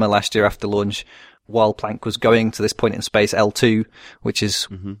in the summer last year after launch while Planck was going to this point in space, L2, which is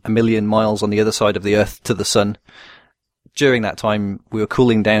a million miles on the other side of the Earth to the Sun. During that time, we were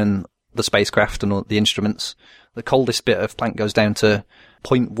cooling down the spacecraft and all the instruments. The coldest bit of Planck goes down to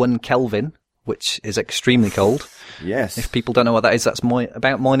 0.1 Kelvin, which is extremely cold. Yes. If people don't know what that is, that's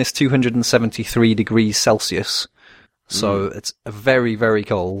about minus 273 degrees Celsius. So it's very, very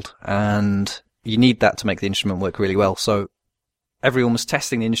cold, and you need that to make the instrument work really well. So everyone was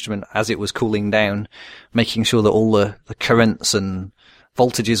testing the instrument as it was cooling down, making sure that all the currents and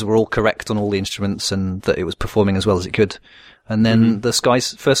voltages were all correct on all the instruments and that it was performing as well as it could. And then the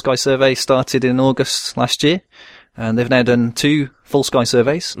first sky survey started in August last year, and they've now done 2 full sky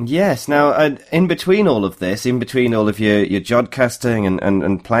surveys. Yes. Now, in between all of this, in between all of your Jodcasting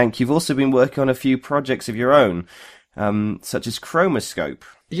and Planck, you've also been working on a few projects of your own, such as Chromoscope.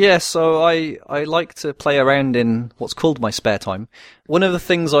 Yeah, so I like to play around in what's called my spare time. One of the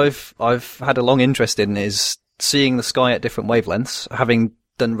things I've had a long interest in is seeing the sky at different wavelengths, having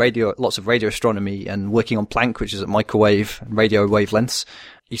done lots of radio astronomy and working on Planck, which is at microwave and radio wavelengths.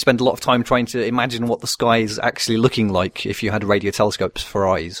 You spend a lot of time trying to imagine what the sky is actually looking like if you had radio telescopes for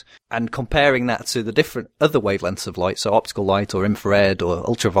eyes, and comparing that to the different other wavelengths of light, so optical light or infrared or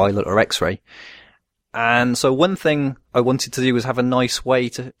ultraviolet or X-ray. And so one thing I wanted to do was have a nice way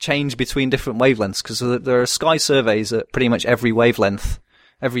to change between different wavelengths, because there are sky surveys at pretty much every wavelength,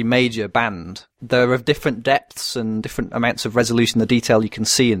 every major band. They're of different depths and different amounts of resolution, the detail you can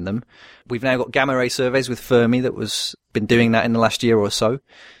see in them. We've now got gamma ray surveys with Fermi that was been doing that in the last year or so.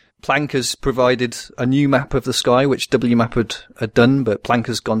 Planck has provided a new map of the sky, which WMAP had done, but Planck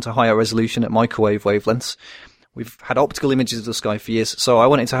has gone to higher resolution at microwave wavelengths. We've had optical images of the sky for years, so I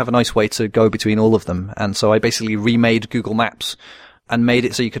wanted to have a nice way to go between all of them. And so I basically remade Google Maps and made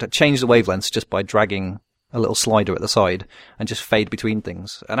it so you could change the wavelengths just by dragging a little slider at the side and just fade between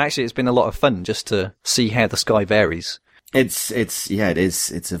things. And actually it's been a lot of fun just to see how the sky varies. It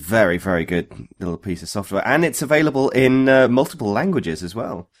is. It's a very, very good little piece of software, and it's available in multiple languages as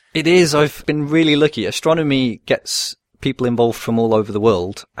well. It is. I've been really lucky. Astronomy gets people involved from all over the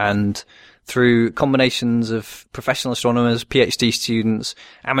world, and through combinations of professional astronomers, PhD students,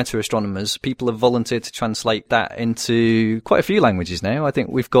 amateur astronomers, people have volunteered to translate that into quite a few languages now. I think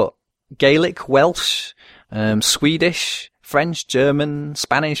we've got Gaelic, Welsh, Swedish, French, German,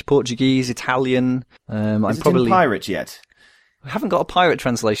 Spanish, Portuguese, Italian. Is it in pirate yet? I haven't got a pirate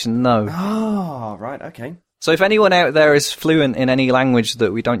translation, no. Oh, right, okay. So if anyone out there is fluent in any language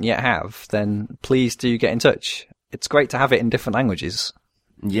that we don't yet have, then please do get in touch. It's great to have it in different languages.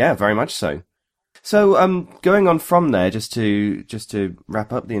 Yeah, very much so. So, going on from there, just to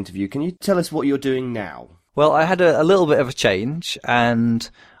wrap up the interview, can you tell us what you're doing now? Well, I had a little bit of a change, and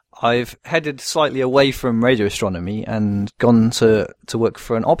I've headed slightly away from radio astronomy and gone to work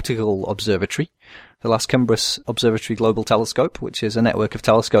for an optical observatory, the Las Cumbres Observatory Global Telescope, which is a network of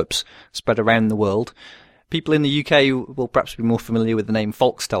telescopes spread around the world. People in the UK will perhaps be more familiar with the name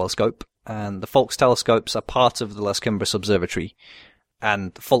Falk's Telescope, and the Falk's telescopes are part of the Las Cumbres Observatory.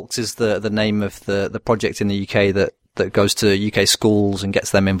 And Falk's is the name of the project in the UK that goes to UK schools and gets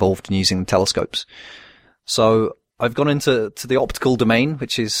them involved in using telescopes. So I've gone into the optical domain,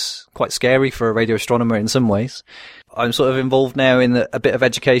 which is quite scary for a radio astronomer in some ways. I'm sort of involved now in a bit of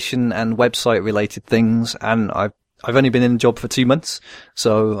education and website related things, and I've only been in the job for 2 months,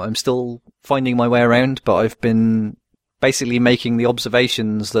 so I'm still finding my way around, but I've been basically making the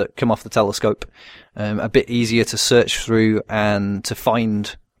observations that come off the telescope a bit easier to search through and to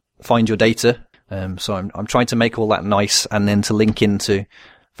find your data. So I'm trying to make all that nice and then to link into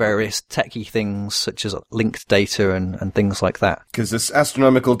various techie things such as linked data and things like that. Because this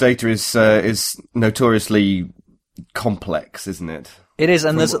astronomical data is notoriously complex, isn't it? It is,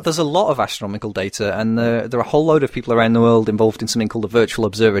 and there's a lot of astronomical data, and there are a whole load of people around the world involved in something called a virtual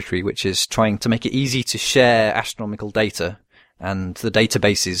observatory, which is trying to make it easy to share astronomical data, and the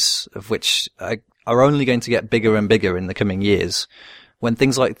databases of which are only going to get bigger and bigger in the coming years. When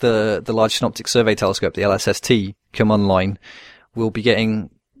things like the Large Synoptic Survey Telescope, the LSST, come online, we'll be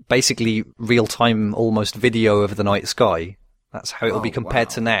getting basically real-time, almost video of the night sky. That's how it'll be compared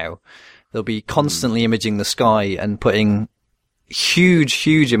to now. They'll be constantly imaging the sky and putting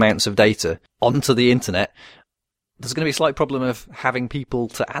huge amounts of data onto the internet, there's going to be a slight problem of having people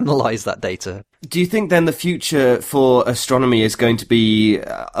to analyse that data. Do you think then the future for astronomy is going to be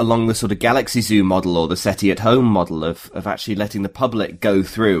along the sort of Galaxy Zoo model or the SETI at home model of actually letting the public go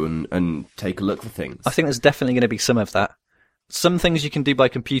through and take a look for things? I think there's definitely going to be some of that. Some things you can do by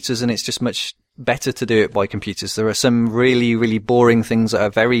computers, and it's just much better to do it by computers. There are some really boring things that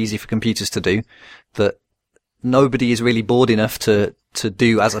are very easy for computers to do that nobody is really bored enough to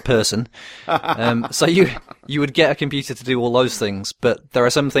do as a person. So you would get a computer to do all those things, but there are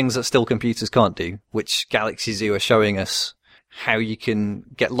some things that still computers can't do, which Galaxy Zoo are showing us how you can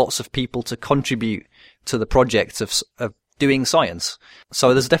get lots of people to contribute to the project of doing science.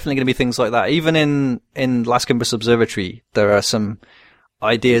 So there's definitely going to be things like that. Even in Lascambras Observatory, there are some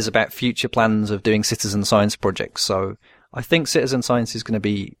ideas about future plans of doing citizen science projects. So I think citizen science is going to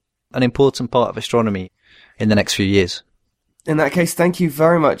be an important part of astronomy in the next few years. In that case, thank you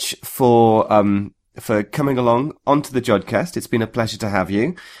very much for coming along onto the Jodcast. It's been a pleasure to have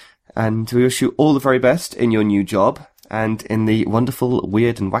you, and we wish you all the very best in your new job and in the wonderful,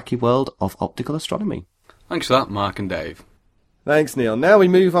 weird and wacky world of optical astronomy. Thanks for that, Mark and Dave. Thanks, Neil. Now we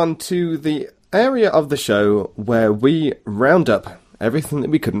move on to the area of the show where we round up everything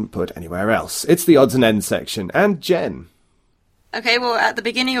that we couldn't put anywhere else. It's the odds and ends section. And Jen. Okay, well, at the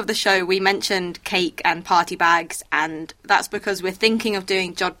beginning of the show, we mentioned cake and party bags, and that's because we're thinking of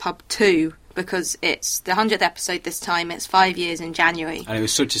doing Jodpub 2, because it's the 100th episode this time. It's 5 years in January. And it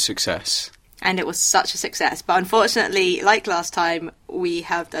was such a success. And it was such a success. But unfortunately, like last time, we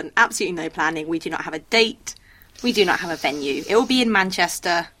have done absolutely no planning. We do not have a date. We do not have a venue. It will be in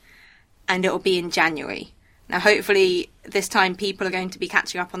Manchester, and it will be in January. Now, hopefully, this time people are going to be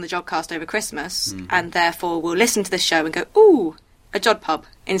catching up on the Jodcast over Christmas, and therefore will listen to the show and go, ooh, a Jodpub,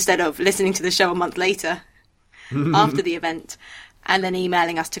 instead of listening to the show a month later, after the event, and then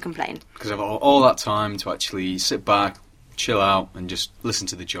emailing us to complain. Because I've all that time to actually sit back, chill out, and just listen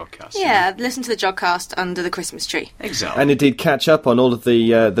to the Jodcast. Yeah, listen to the Jodcast under the Christmas tree. Exactly. And indeed catch up on all of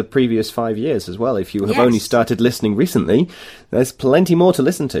the previous 5 years as well. If you have only started listening recently, there's plenty more to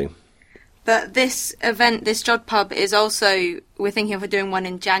listen to. But this event, this Jodpub, is also, we're thinking of doing one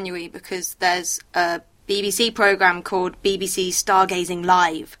in January, because there's a BBC programme called BBC Stargazing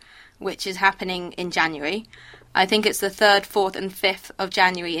Live, which is happening in January. I think it's the 3rd, 4th and 5th of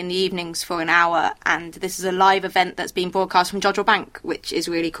January in the evenings for an hour, and this is a live event that's being broadcast from Jodrell Bank, which is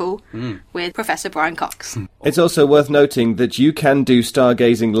really cool, with Professor Brian Cox. It's also worth noting that you can do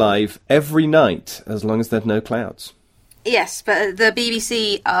stargazing live every night, as long as there's no clouds. Yes, but the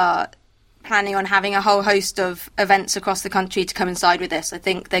BBC are planning on having a whole host of events across the country to coincide with this. I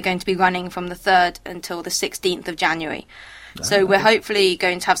think they're going to be running from the 3rd until the 16th of January. So we're hopefully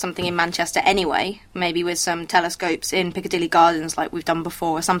going to have something in Manchester anyway, maybe with some telescopes in Piccadilly Gardens like we've done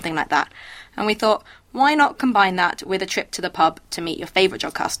before or something like that. And we thought, why not combine that with a trip to the pub to meet your favourite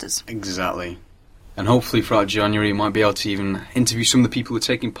Jodcasters? Exactly. And hopefully throughout January you might be able to even interview some of the people who are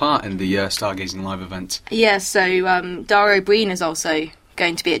taking part in the Stargazing Live event. Yeah, so Dara O'Brien is also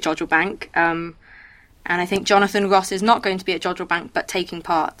going to be at Jodrell Bank. And I think Jonathan Ross is not going to be at Jodrell Bank, but taking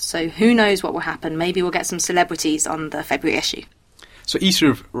part. So who knows what will happen. Maybe we'll get some celebrities on the February issue. So ESA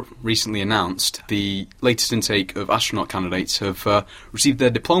have recently announced the latest intake of astronaut candidates have received their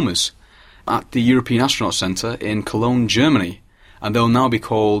diplomas at the European Astronaut Centre in Cologne, Germany. And they'll now be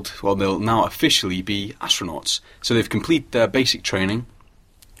called, well, they'll now officially be astronauts. So they've completed their basic training,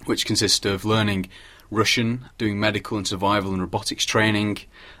 which consists of learning Russian, doing medical and survival and robotics training,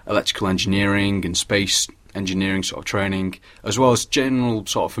 electrical engineering and space engineering sort of training, as well as general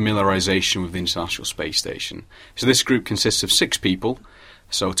sort of familiarisation with the International Space Station. So this group consists of 6 people,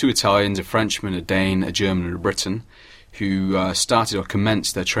 so 2 Italians, a Frenchman, a Dane, a German and a Briton, who started or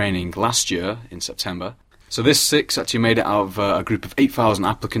commenced their training last year in September. So this 6 actually made it out of a group of 8,000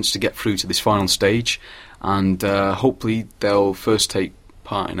 applicants to get through to this final stage, and hopefully they'll first take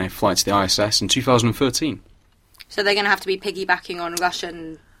part in a flight to the ISS in 2013. So they're going to have to be piggybacking on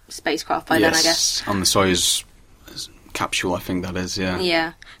Russian spacecraft by then, I guess. On the Soyuz capsule, I think that is, yeah.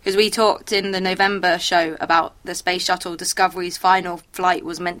 Yeah, because we talked in the November show about the Space Shuttle Discovery's final flight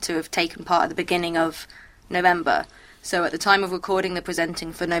was meant to have taken part at the beginning of November. So at the time of recording the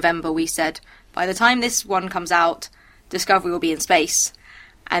presenting for November, we said, by the time this one comes out, Discovery will be in space.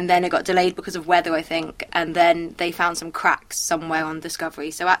 And then it got delayed because of weather, I think, and then they found some cracks somewhere on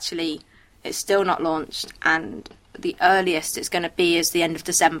Discovery. So actually, it's still not launched, and the earliest it's going to be is the end of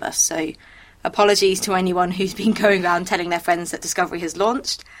December. So apologies to anyone who's been going around telling their friends that Discovery has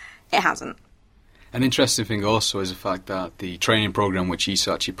launched. It hasn't. An interesting thing also is the fact that the training programme which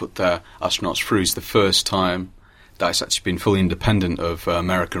ESA actually put their astronauts through is the first time that's actually been fully independent of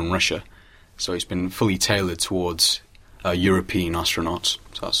America and Russia. So it's been fully tailored towards European astronauts.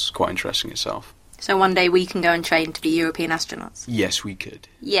 So that's quite interesting itself. So one day we can go and train to be European astronauts. Yes, we could.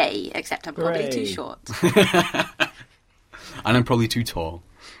 Yay, except I'm probably too short. And I'm probably too tall.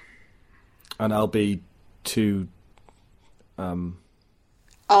 And I'll be too...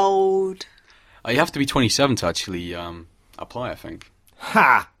 old. You have to be 27 to actually apply, I think.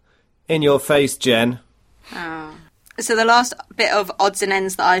 Ha! In your face, Jen. Oh. So the last bit of odds and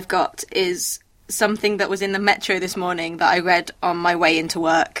ends that I've got is something that was in the Metro this morning that I read on my way into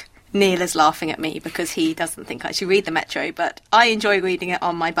work. Neil is laughing at me because he doesn't think I should read the Metro, but I enjoy reading it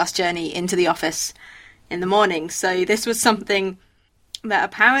on my bus journey into the office in the morning. So this was something that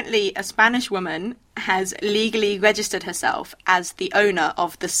apparently a Spanish woman has legally registered herself as the owner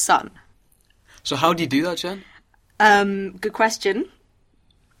of the sun. So how do you do that, Jen? Good question.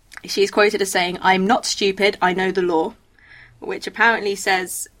 She's quoted as saying, "I'm not stupid, I know the law," which apparently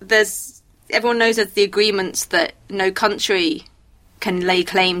says everyone knows there's the agreements that no country can lay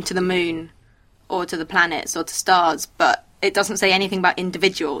claim to the moon or to the planets or to stars, but it doesn't say anything about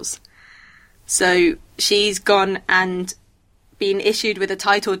individuals. So she's gone and been issued with a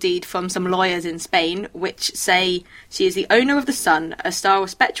title deed from some lawyers in Spain, which say she is the owner of the sun, a star of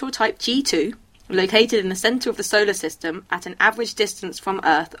spectral type G2, located in the centre of the solar system at an average distance from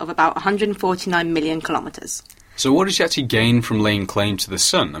Earth of about 149 million kilometres. So what does she actually gain from laying claim to the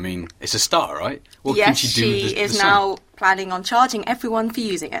sun? I mean, it's a star, right? What yes, can she do with she the is sun? now planning on charging everyone for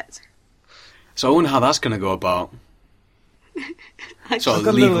using it. So I wonder how that's going to go about. I've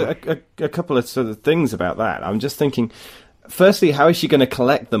got a couple of sort of things about that. I'm just thinking, firstly, how is she going to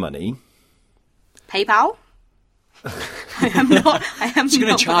collect the money? PayPal? I am She's going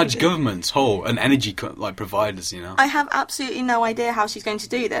not to charge governments, and energy providers, you know. I have absolutely no idea how she's going to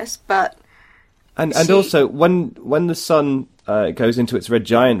do this, but... And also, when the sun goes into its red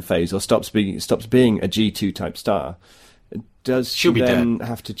giant phase or stops being a G2 type star, does she then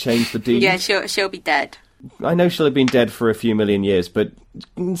have to change the deed? Yeah, she'll be dead. I know she'll have been dead for a few million years, but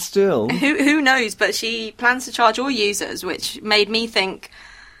still. Who knows? But she plans to charge all users, which made me think: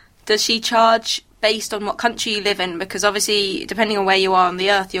 does she charge based on what country you live in? Because obviously, depending on where you are on the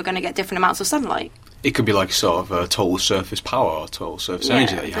Earth, you're going to get different amounts of sunlight. It could be like sort of a total surface power or total surface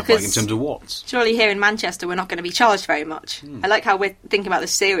energy that you have, like in terms of watts. Surely here in Manchester we're not going to be charged very much. I like how we're thinking about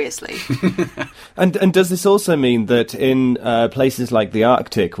this seriously. And does this also mean that in places like the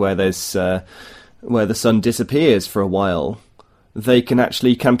Arctic, where there's where the sun disappears for a while, they can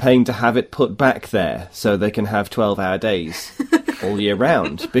actually campaign to have it put back there so they can have 12-hour days all year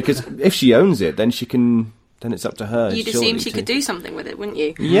round? Because if she owns it, then she can... Then it's up to her. You'd assume she could do something with it, wouldn't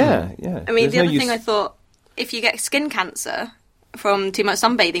you? Yeah, yeah. I mean, the other thing I thought, if you get skin cancer from too much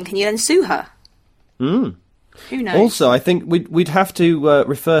sunbathing, can you then sue her? Who knows? Also, I think we'd have to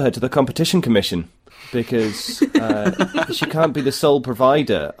refer her to the Competition Commission, because she can't be the sole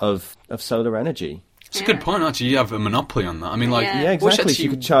provider of solar energy. It's a good point, actually. You have a monopoly on that. I mean, yeah, exactly. She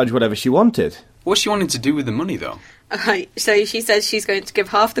could charge whatever she wanted. What's she wanting to do with the money, though? Okay, so she says she's going to give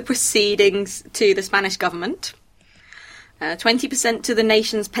half the proceedings to the Spanish government, 20% to the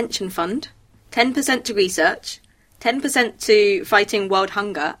nation's pension fund, 10% to research, 10% to fighting world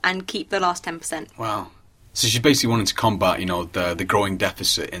hunger, and keep the last 10%. Wow. So she's basically wanting to combat, the growing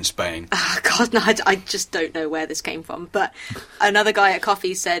deficit in Spain. Oh, God, no, I just don't know where this came from. But another guy at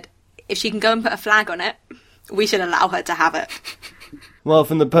Coffee said, if she can go and put a flag on it, we should allow her to have it. Well,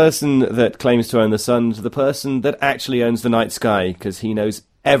 from the person that claims to own the sun to the person that actually owns the night sky, because he knows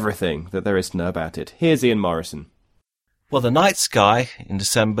everything that there is to know about it. Here's Ian Morison. Well, the night sky in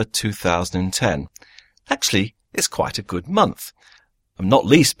December 2010. Actually, it's quite a good month. Not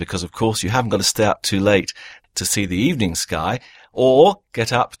least because, of course, you haven't got to stay up too late to see the evening sky, or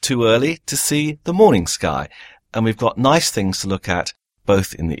get up too early to see the morning sky. And we've got nice things to look at,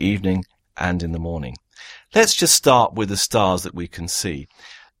 both in the evening and in the morning. Let's just start with the stars that we can see.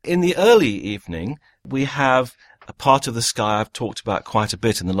 In the early evening, we have a part of the sky I've talked about quite a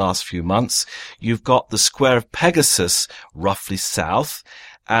bit in the last few months. You've got the square of Pegasus roughly south,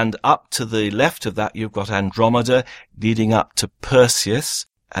 and up to the left of that you've got Andromeda leading up to Perseus,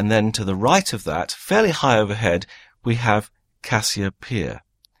 and then to the right of that, fairly high overhead, we have Cassiopeia.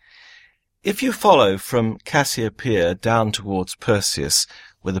 If you follow from Cassiopeia down towards Perseus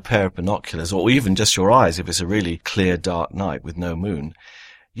with a pair of binoculars, or even just your eyes if it's a really clear dark night with no moon,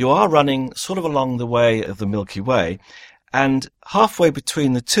 you are running sort of along the way of the Milky Way, and halfway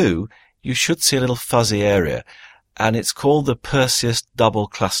between the two you should see a little fuzzy area, and it's called the Perseus double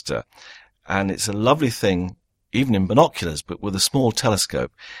cluster, and it's a lovely thing even in binoculars, but with a small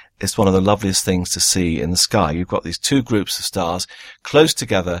telescope, it's one of the loveliest things to see in the sky. You've got these two groups of stars close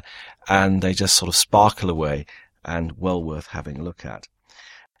together, and they just sort of sparkle away, and well worth having a look at.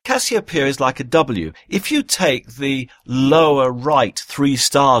 Cassiopeia is like a W. If you take the lower right 3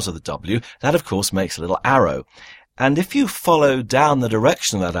 stars of the W, that of course makes a little arrow. And if you follow down the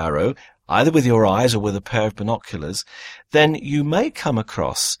direction of that arrow, either with your eyes or with a pair of binoculars, then you may come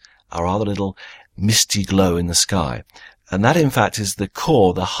across a rather little misty glow in the sky. And that in fact is the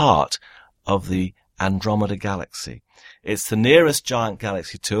core, the heart of the Andromeda Galaxy. It's the nearest giant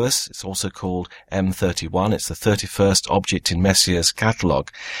galaxy to us. It's also called M31. It's the 31st object in Messier's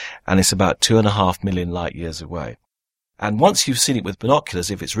catalogue, and it's about 2.5 million light years away. And once you've seen it with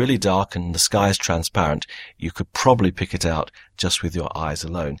binoculars, if it's really dark and the sky is transparent, you could probably pick it out just with your eyes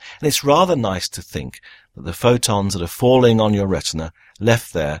alone. And it's rather nice to think that the photons that are falling on your retina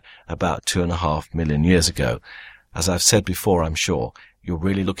left there about 2.5 million years ago. As I've said before, I'm sure, you're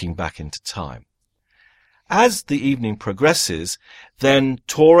really looking back into time. As the evening progresses, then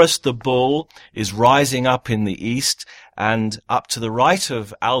Taurus the bull is rising up in the east, and up to the right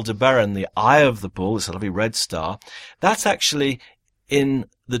of Aldebaran, the eye of the bull, it's a lovely red star. That's actually in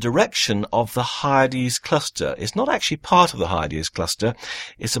the direction of the Hyades cluster. It's not actually part of the Hyades cluster.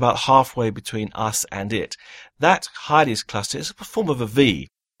 It's about halfway between us and it. That Hyades cluster is a form of a V,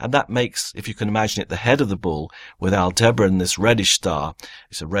 and that makes, if you can imagine it, the head of the bull with Aldebaran, this reddish star.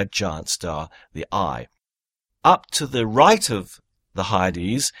 It's a red giant star, the eye. Up to the right of the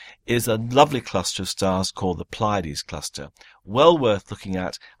Hyades is a lovely cluster of stars called the Pleiades cluster, well worth looking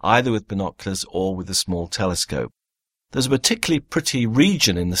at either with binoculars or with a small telescope. There's a particularly pretty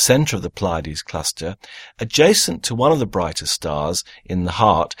region in the centre of the Pleiades cluster. Adjacent to one of the brightest stars in the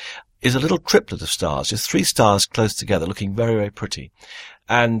heart is a little triplet of stars, just 3 stars close together, looking very, very pretty.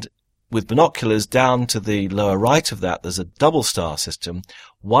 And with binoculars down to the lower right of that, there's a double star system,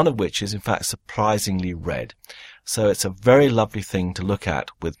 one of which is in fact surprisingly red. So it's a very lovely thing to look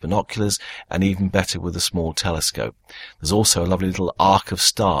at with binoculars, and even better with a small telescope. There's also a lovely little arc of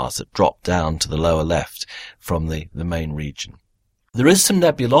stars that drop down to the lower left from the main region. There is some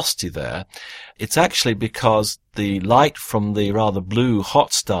nebulosity there. It's actually because the light from the rather blue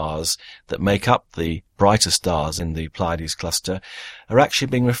hot stars that make up the brighter stars in the Pleiades cluster are actually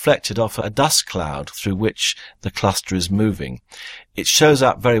being reflected off a dust cloud through which the cluster is moving. It shows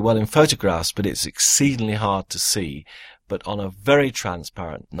up very well in photographs, but it's exceedingly hard to see. But on a very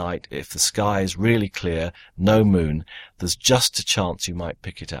transparent night, if the sky is really clear, no moon, there's just a chance you might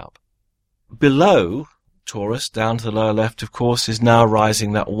pick it up. Below Taurus, down to the lower left, of course, is now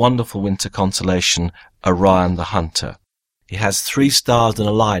rising that wonderful winter constellation, Orion the Hunter. He has 3 stars in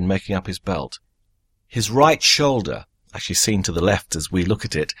a line making up his belt. His right shoulder, actually seen to the left as we look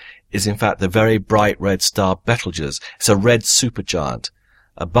at it, is in fact the very bright red star Betelgeuse. It's a red supergiant.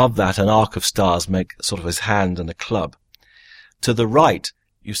 Above that, an arc of stars make sort of his hand and a club. To the right,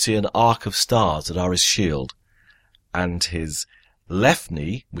 you see an arc of stars that are his shield. And his left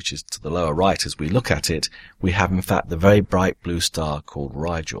knee, which is to the lower right as we look at it, we have in fact the very bright blue star called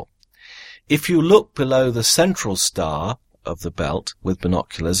Rigel. If you look below the central star of the belt with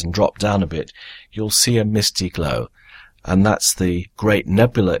binoculars and drop down a bit, you'll see a misty glow. And that's the great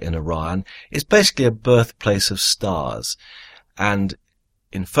nebula in Orion. It's basically a birthplace of stars. And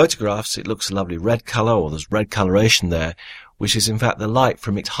in photographs it looks a lovely red colour, or there's red coloration there, which is in fact the light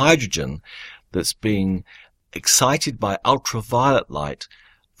from its hydrogen that's being excited by ultraviolet light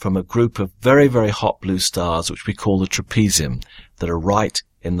from a group of very, very hot blue stars, which we call the trapezium, that are right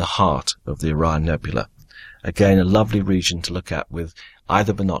in the heart of the Orion Nebula. Again, a lovely region to look at with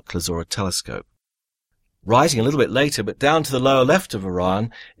either binoculars or a telescope. Rising a little bit later, but down to the lower left of Orion,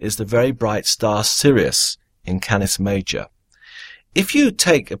 is the very bright star Sirius in Canis Major. If you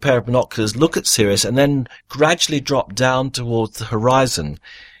take a pair of binoculars, look at Sirius, and then gradually drop down towards the horizon,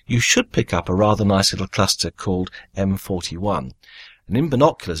 you should pick up a rather nice little cluster called M41. And in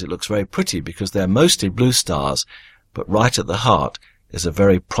binoculars it looks very pretty because they're mostly blue stars, but right at the heart is a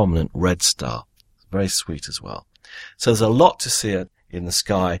very prominent red star. Very sweet as well. So there's a lot to see in the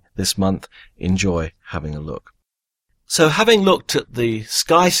sky this month. Enjoy having a look. So having looked at the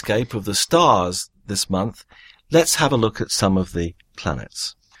skyscape of the stars this month, let's have a look at some of the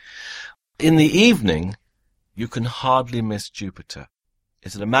planets. In the evening, you can hardly miss Jupiter.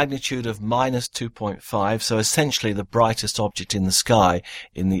 It's at a magnitude of -2.5, so essentially the brightest object in the sky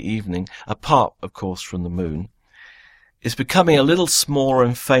in the evening, apart, of course, from the moon. It's becoming a little smaller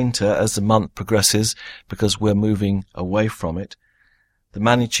and fainter as the month progresses because we're moving away from it. The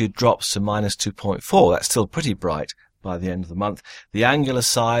magnitude drops to -2.4. That's still pretty bright, by the end of the month. The angular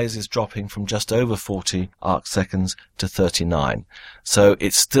size is dropping from just over 40 arcseconds to 39. So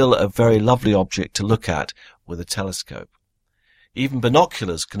it's still a very lovely object to look at with a telescope. Even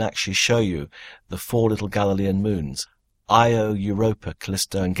binoculars can actually show you the 4 little Galilean moons, Io, Europa,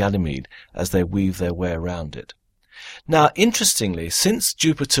 Callisto and Ganymede, as they weave their way around it. Now, interestingly, since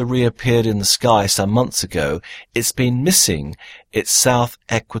Jupiter reappeared in the sky some months ago, it's been missing its south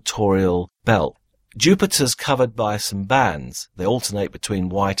equatorial belt. Jupiter's covered by some bands. They alternate between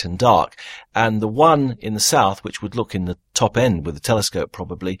white and dark, and the one in the south, which would look in the top end with a telescope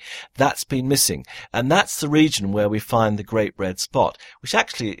probably, that's been missing. And that's the region where we find the Great Red Spot, which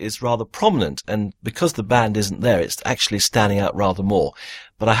actually is rather prominent, and because the band isn't there, it's actually standing out rather more.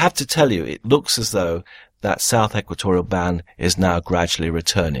 But I have to tell you, it looks as though that south equatorial band is now gradually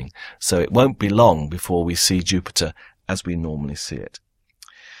returning. So it won't be long before we see Jupiter as we normally see it.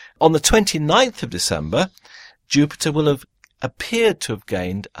 On the 29th of December, Jupiter will have appeared to have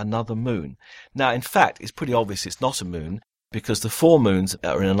gained another moon. Now, in fact, it's pretty obvious it's not a moon because the 4 moons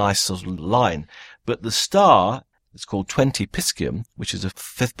are in a nice sort of line. But the star, it's called 20 Piscium, which is a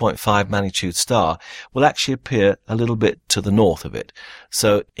 5.5 magnitude star, will actually appear a little bit to the north of it.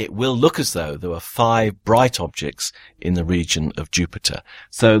 So it will look as though there were 5 bright objects in the region of Jupiter.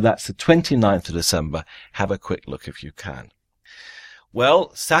 So that's the 29th of December. Have a quick look if you can.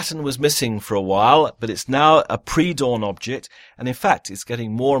 Well, Saturn was missing for a while, but it's now a pre-dawn object, and in fact it's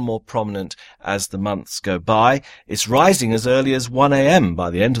getting more and more prominent as the months go by. It's rising as early as 1 a.m. by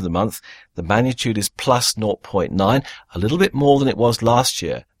the end of the month. The magnitude is plus 0.9, a little bit more than it was last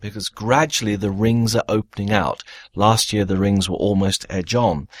year, because gradually the rings are opening out. Last year the rings were almost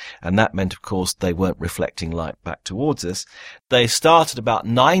edge-on, and that meant, of course, they weren't reflecting light back towards us. They started about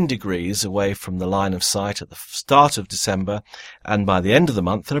 9 degrees away from the line of sight at the start of December, and by the end of the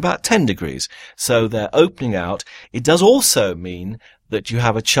month they're about 10 degrees. So they're opening out. It does also mean that you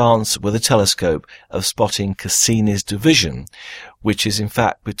have a chance with a telescope of spotting Cassini's division, which is in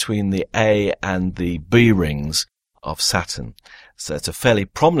fact between the A and the B rings of Saturn. So it's a fairly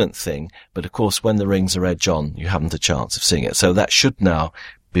prominent thing, but of course when the rings are edge on, you haven't a chance of seeing it. So that should now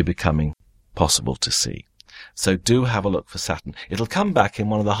be becoming possible to see. So do have a look for Saturn. It'll come back in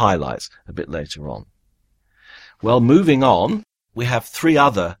one of the highlights a bit later on. Well, moving on, we have 3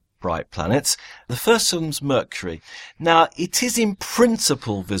 other bright planets. The first of them's Mercury. Now, it is in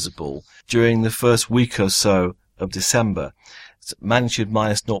principle visible during the first week or so of December. It's magnitude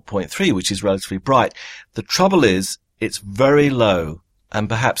minus 0.3, which is relatively bright. The trouble is, it's very low and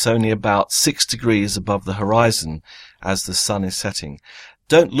perhaps only about 6 degrees above the horizon as the sun is setting.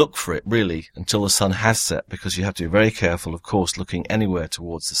 Don't look for it, really, until the sun has set, because you have to be very careful, of course, looking anywhere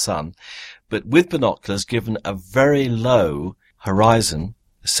towards the sun. But with binoculars, given a very low horizon,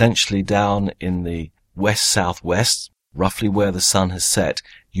 essentially down in the west-southwest, roughly where the sun has set,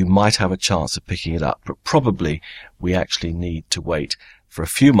 you might have a chance of picking it up. But probably we actually need to wait for a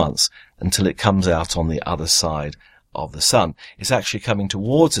few months until it comes out on the other side of the sun. It's actually coming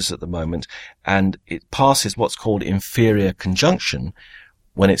towards us at the moment, and it passes what's called inferior conjunction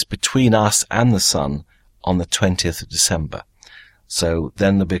when it's between us and the sun on the 20th of December. So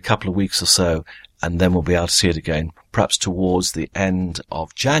then there'll be a couple of weeks or so, and then we'll be able to see it again, perhaps towards the end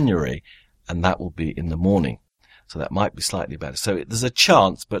of January, and that will be in the morning. So that might be slightly better. So there's a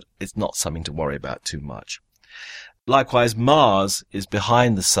chance, but it's not something to worry about too much. Likewise, Mars is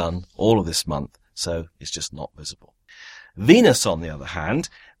behind the sun all of this month, so it's just not visible. Venus, on the other hand,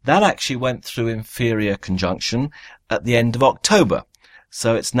 that actually went through inferior conjunction at the end of October.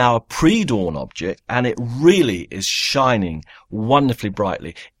 So it's now a pre-dawn object, and it really is shining wonderfully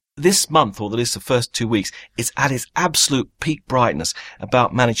brightly. This month, or at least the first 2 weeks, it's at its absolute peak brightness,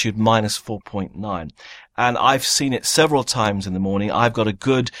 about magnitude minus 4.9. And I've seen it several times in the morning. I've got a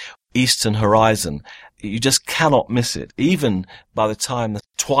good eastern horizon. You just cannot miss it. Even by the time the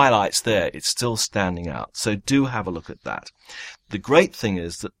twilight's there, it's still standing out. So do have a look at that. The great thing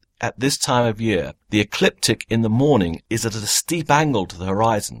is that at this time of year, the ecliptic in the morning is at a steep angle to the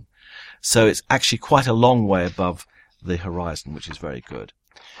horizon. So it's actually quite a long way above the horizon, which is very good.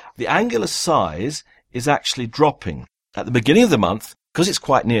 The angular size is actually dropping. At the beginning of the month, because it's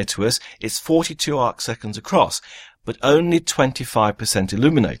quite near to us, it's 42 arcseconds across, but only 25%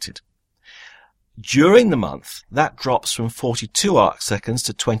 illuminated. During the month, that drops from 42 arcseconds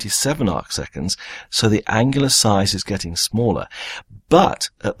to 27 arcseconds, so the angular size is getting smaller. But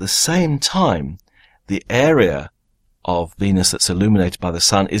at the same time, the area of Venus that's illuminated by the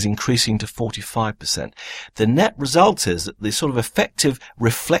sun is increasing to 45%. The net result is that the sort of effective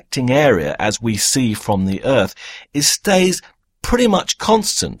reflecting area, as we see from the Earth, stays pretty much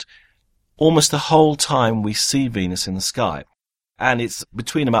constant almost the whole time we see Venus in the sky. And it's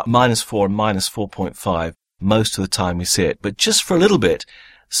between about -4 and -4.5 most of the time we see it. But just for a little bit,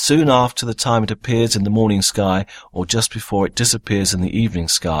 soon after the time it appears in the morning sky or just before it disappears in the evening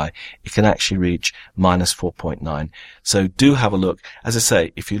sky, it can actually reach -4.9. So do have a look. As I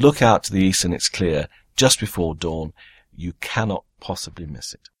say, if you look out to the east and it's clear just before dawn, you cannot possibly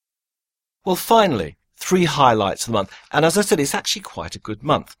miss it. Well, finally, 3 highlights of the month. And as I said, it's actually quite a good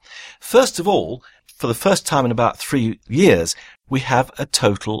month. First of all, for the first time in about 3 years, we have a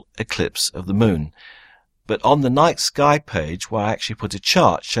total eclipse of the moon. But on the night sky page, where I actually put a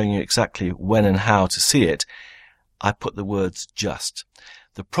chart showing you exactly when and how to see it, I put the words just.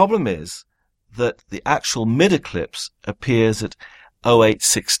 The problem is that the actual mid-eclipse appears at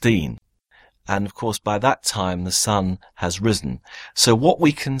 0816. And of course, by that time, the sun has risen. So what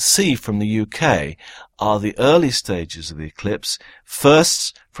we can see from the UK are the early stages of the eclipse.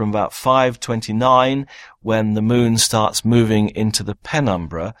 First, from about 5:29, when the moon starts moving into the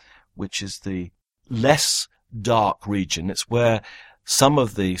penumbra, which is the less dark region. It's where some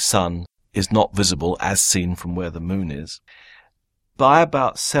of the sun is not visible as seen from where the moon is. By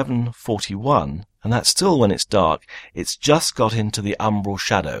about 7:41, and that's still when it's dark, it's just got into the umbral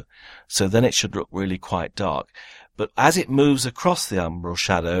shadow, so then it should look really quite dark. But as it moves across the umbral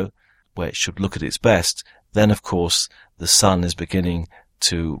shadow, where it should look at its best, then of course the sun is beginning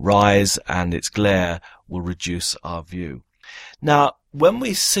to rise and its glare will reduce our view. Now, when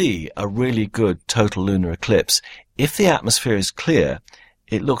we see a really good total lunar eclipse, if the atmosphere is clear,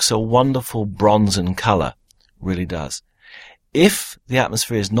 it looks a wonderful bronzen colour, really does. If the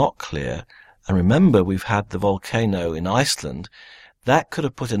atmosphere is not clear, and remember we've had the volcano in Iceland, that could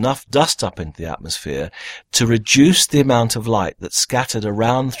have put enough dust up into the atmosphere to reduce the amount of light that's scattered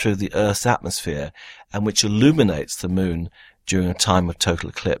around through the Earth's atmosphere and which illuminates the moon during a time of total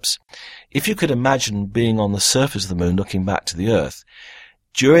eclipse. If you could imagine being on the surface of the moon looking back to the Earth,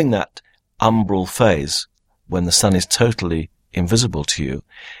 during that umbral phase, when the sun is totally invisible to you,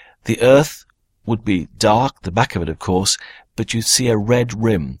 the Earth would be dark, the back of it of course, but you'd see a red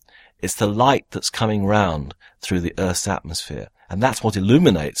rim. It's the light that's coming round through the Earth's atmosphere, and that's what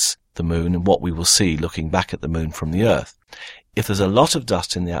illuminates the moon and what we will see looking back at the moon from the Earth. If there's a lot of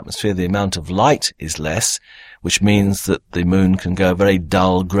dust in the atmosphere, the amount of light is less, which means that the moon can go a very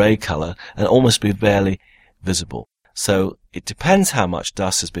dull grey colour and almost be barely visible. So it depends how much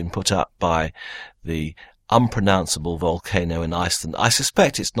dust has been put up by the unpronounceable volcano in Iceland. I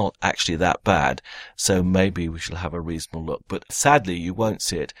suspect it's not actually that bad, so maybe we shall have a reasonable look. But sadly, you won't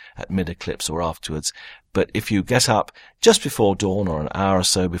see it at mid-eclipse or afterwards. But if you get up just before dawn or an hour or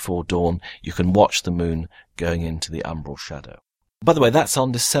so before dawn, you can watch the moon going into the umbral shadow. By the way, that's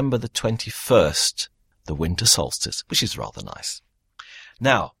on December the 21st, the winter solstice, which is rather nice.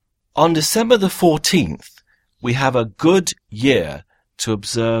 Now, on December the 14th, we have a good year to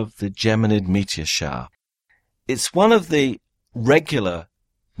observe the Geminid meteor shower. It's one of the regular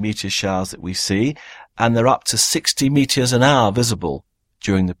meteor showers that we see, and they're up to 60 meteors an hour visible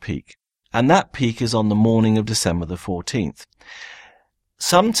during the peak. And that peak is on the morning of December the 14th.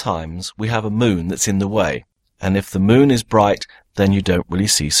 Sometimes we have a moon that's in the way, and if the moon is bright, then you don't really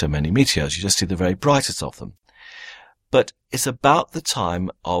see so many meteors. You just see the very brightest of them. But it's about the time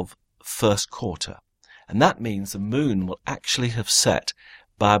of first quarter, and that means the moon will actually have set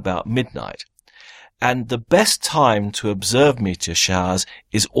by about midnight. And the best time to observe meteor showers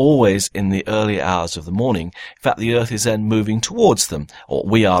is always in the early hours of the morning. In fact, the Earth is then moving towards them, or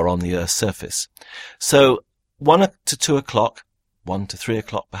we are on the Earth's surface. So 1 to 2 o'clock, 1 to 3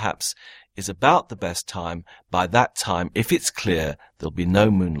 o'clock perhaps, is about the best time. By that time, if it's clear, there'll be no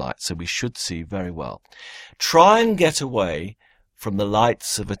moonlight, so we should see very well. Try and get away from the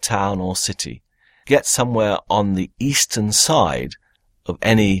lights of a town or city. Get somewhere on the eastern side of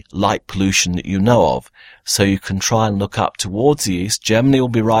any light pollution that you know of, so you can try and look up towards the east. Gemini will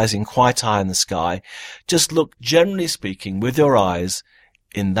be rising quite high in the sky. Just look, generally speaking, with your eyes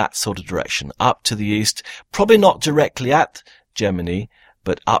in that sort of direction, up to the east, probably not directly at Gemini,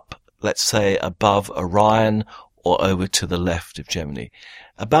 but up, let's say, above Orion or over to the left of Gemini.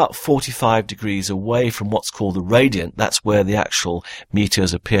 About 45 degrees away from what's called the radiant, that's where the actual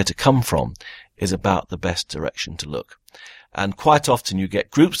meteors appear to come from, is about the best direction to look. And quite often you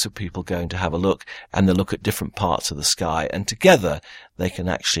get groups of people going to have a look, and they look at different parts of the sky, and together they can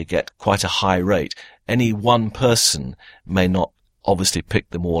actually get quite a high rate. Any one person may not obviously pick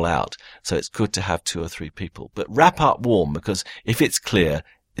them all out, so it's good to have 2 or 3 people. But wrap up warm, because if it's clear,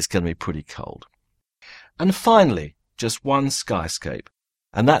 it's going to be pretty cold. And finally, just one skyscape,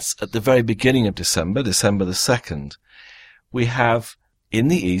 and that's at the very beginning of December, December the 2nd. We have in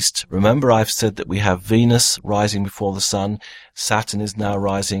the east. Remember, I've said that we have Venus rising before the sun. Saturn is now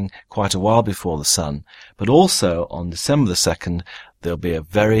rising quite a while before the sun. But also on December the 2nd, there'll be a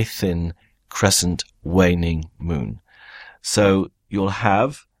very thin crescent waning moon. So you'll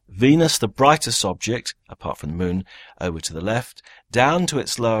have Venus, the brightest object, apart from the moon, over to the left. Down to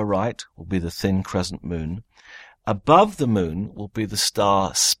its lower right will be the thin crescent moon. Above the moon will be the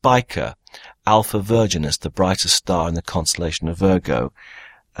star Spica, Alpha Virginis, the brightest star in the constellation of Virgo.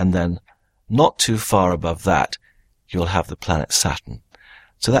 And then, not too far above that, you'll have the planet Saturn.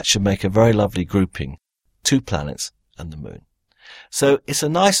 So that should make a very lovely grouping. 2 planets and the moon. So it's a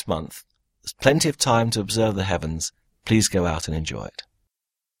nice month. There's plenty of time to observe the heavens. Please go out and enjoy it.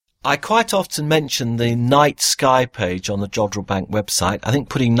 I quite often mention the night sky page on the Jodrell Bank website. I think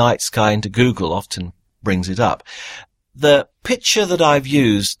putting night sky into Google often brings it up. The picture that I've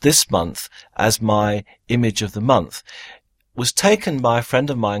used this month as my image of the month was taken by a friend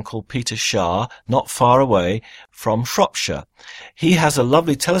of mine called Peter Shah, not far away from Shropshire. He has a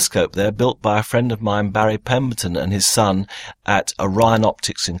lovely telescope there built by a friend of mine, Barry Pemberton, and his son at Orion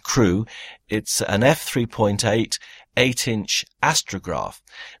Optics in Crewe. It's an f3.8 8-inch astrograph.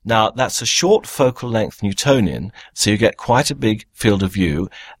 Now, that's a short focal length Newtonian, so you get quite a big field of view,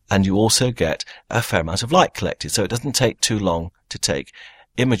 and you also get a fair amount of light collected, so it doesn't take too long to take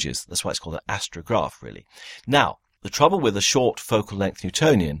images. That's why it's called an astrograph, really. Now, the trouble with a short focal length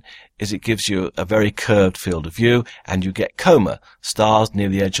Newtonian is it gives you a very curved field of view, and you get coma. Stars near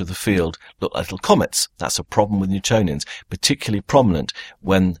the edge of the field look like little comets. That's a problem with Newtonians, particularly prominent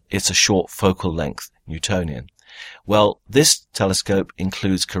when it's a short focal length Newtonian. Well, this telescope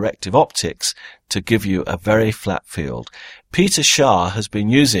includes corrective optics to give you a very flat field. Peter Shah has been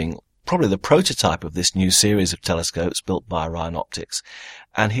using probably the prototype of this new series of telescopes built by Orion Optics,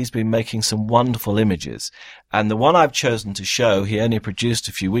 and he's been making some wonderful images. And the one I've chosen to show, he only produced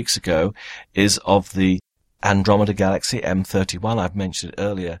a few weeks ago, is of the Andromeda Galaxy M31. I've mentioned it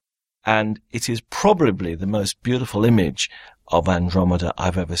earlier, and it is probably the most beautiful image of Andromeda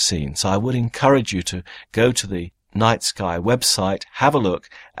I've ever seen. So I would encourage you to go to the Night Sky website, have a look,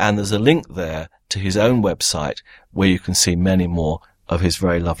 and there's a link there to his own website where you can see many more of his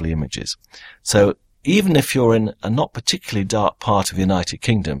very lovely images. So even if you're in a not particularly dark part of the United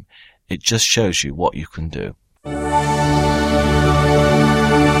Kingdom, it just shows you what you can do.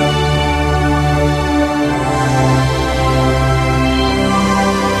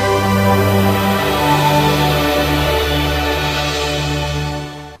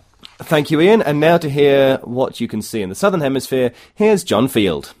 Thank you, Ian. And now to hear what you can see in the Southern Hemisphere, here's John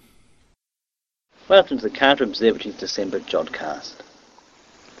Field. Welcome to the Carter Observatory's December Jodcast.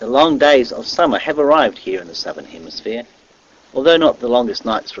 The long days of summer have arrived here in the Southern Hemisphere. Although not the longest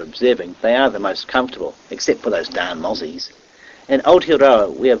nights for observing, they are the most comfortable, except for those darn mozzies. In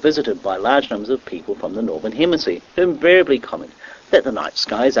Aotearoa, we are visited by large numbers of people from the Northern Hemisphere, who invariably comment that the night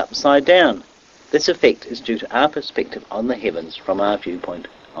sky is upside down. This effect is due to our perspective on the heavens from our viewpoint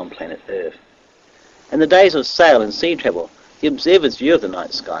on planet Earth. In the days of sail and sea travel, the observer's view of the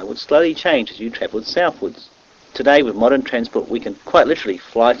night sky would slowly change as you travelled southwards. Today, with modern transport, we can quite literally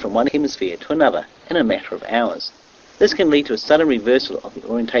fly from one hemisphere to another in a matter of hours. This can lead to a sudden reversal of the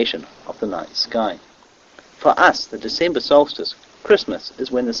orientation of the night sky. For us, the December solstice, Christmas,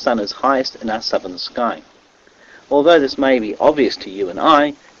 is when the sun is highest in our southern sky. Although this may be obvious to you and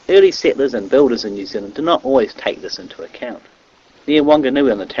I, early settlers and builders in New Zealand do not always take this into account. Near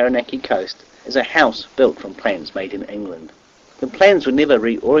Wanganui on the Taranaki coast is a house built from plans made in England. The plans were never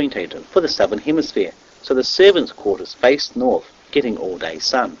reorientated for the southern hemisphere, so the servants' quarters face north, getting all-day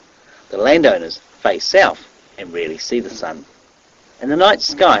sun. The landowners face south and rarely see the sun. In the night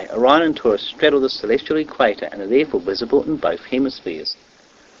sky, Orion and Taurus straddle the celestial equator and are therefore visible in both hemispheres.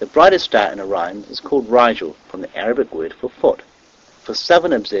 The brightest star in Orion is called Rigel, from the Arabic word for foot. For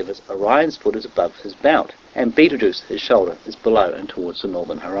southern observers, Orion's foot is above his belt, and Betelgeuse, his shoulder, is below and towards the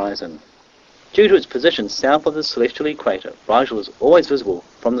northern horizon. Due to its position south of the celestial equator, Rigel is always visible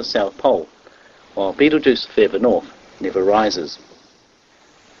from the South Pole, while Betelgeuse further north never rises.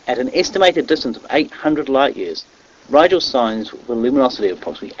 At an estimated distance of 800 light-years, Rigel shines with a luminosity of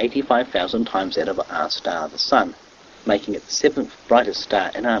approximately 85,000 times that of our star, the Sun, making it the seventh brightest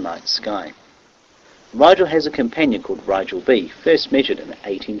star in our night sky. Rigel has a companion called Rigel B, first measured in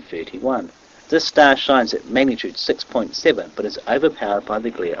 1831. This star shines at magnitude 6.7, but is overpowered by the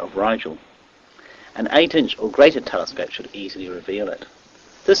glare of Rigel. An 8-inch or greater telescope should easily reveal it.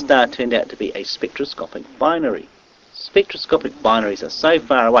 This star turned out to be a spectroscopic binary. Spectroscopic binaries are so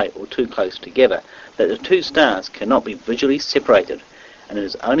far away or too close together that the two stars cannot be visually separated and it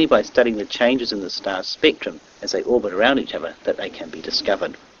is only by studying the changes in the star's spectrum as they orbit around each other that they can be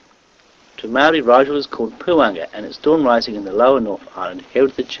discovered. To Māori, Rigel is called Puanga, and its dawn rising in the lower North Island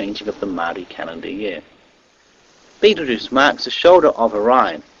heralded the changing of the Māori calendar year. Betelgeuse marks the shoulder of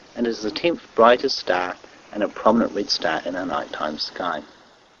Orion, and is the 10th brightest star and a prominent red star in our nighttime sky.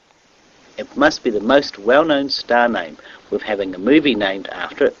 It must be the most well-known star name, with having a movie named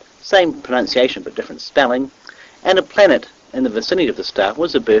after it, same pronunciation but different spelling, and a planet in the vicinity of the star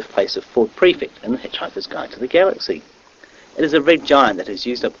was the birthplace of Ford Prefect in The Hitchhiker's Guide to the Galaxy. It is a red giant that has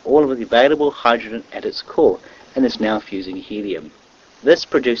used up all of the available hydrogen at its core and is now fusing helium. This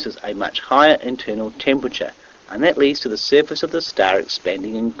produces a much higher internal temperature, and that leads to the surface of the star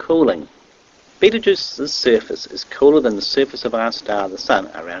expanding and cooling. Betelgeuse's surface is cooler than the surface of our star, the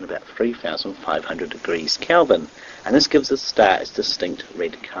Sun, around about 3,500 degrees Kelvin, and this gives the star its distinct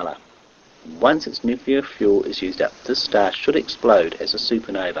red colour. Once its nuclear fuel is used up, this star should explode as a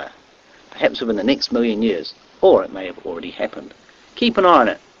supernova, perhaps within the next million years, or it may have already happened. Keep an eye on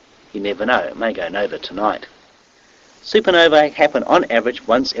it. You never know, it may go nova tonight. Supernovae happen on average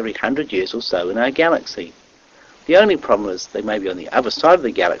once every 100 years or so in our galaxy. The only problem is they may be on the other side of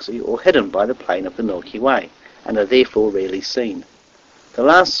the galaxy or hidden by the plane of the Milky Way, and are therefore rarely seen. The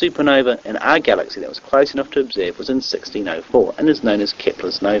last supernova in our galaxy that was close enough to observe was in 1604 and is known as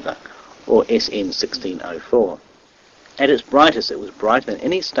Kepler's nova, or SN 1604. At its brightest it was brighter than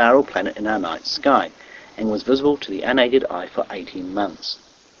any star or planet in our night sky, and was visible to the unaided eye for 18 months.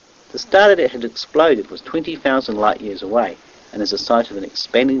 The star that it had exploded was 20,000 light years away, and is the site of an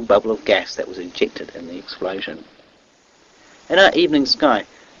expanding bubble of gas that was ejected in the explosion. In our evening sky,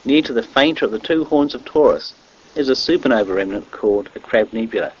 near to the fainter of the two horns of Taurus, is a supernova remnant called a Crab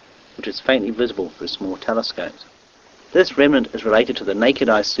Nebula, which is faintly visible through small telescopes. This remnant is related to the naked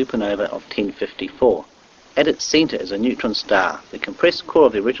eye supernova of 1054. At its centre is a neutron star, the compressed core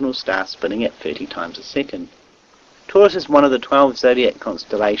of the original star spinning at 30 times a second. Taurus is one of the 12 zodiac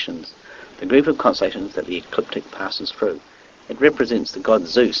constellations, the group of constellations that the ecliptic passes through. It represents the god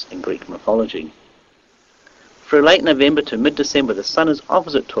Zeus in Greek mythology. Through late November to mid-December, the Sun is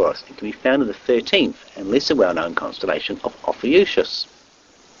opposite Taurus and can be found in the 13th and lesser well-known constellation of Ophiuchus.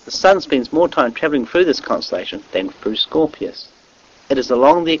 The Sun spends more time travelling through this constellation than through Scorpius. It is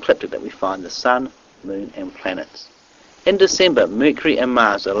along the ecliptic that we find the Sun, Moon and planets. In December, Mercury and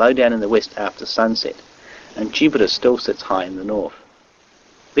Mars are low down in the west after sunset, and Jupiter still sits high in the north.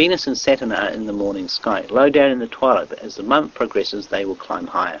 Venus and Saturn are in the morning sky, low down in the twilight, but as the month progresses they will climb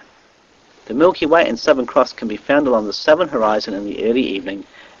higher. The Milky Way and Southern Cross can be found along the southern horizon in the early evening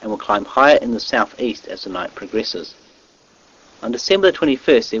and will climb higher in the southeast as the night progresses. On December the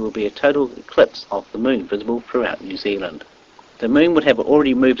 21st there will be a total eclipse of the moon visible throughout New Zealand. The moon would have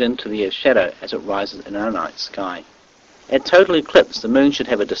already moved into the Earth's shadow as it rises in our night sky. At total eclipse the moon should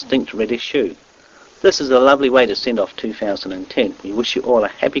have a distinct reddish hue. This is a lovely way to send off 2010. We wish you all a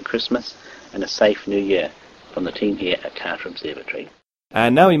happy Christmas and a safe New Year from the team here at Carter Observatory.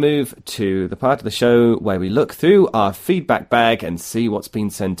 And now we move to the part of the show where we look through our feedback bag and see what's been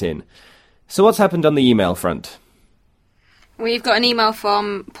sent in. So what's happened on the email front? We've got an email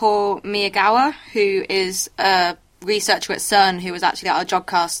from Paul Miyagawa, who is a researcher at CERN who was actually at our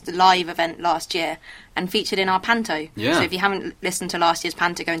Jodcast live event last year and featured in our Panto. Yeah. So if you haven't listened to last year's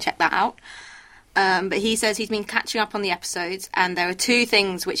Panto, go and check that out. But he says he's been catching up on the episodes, and there are two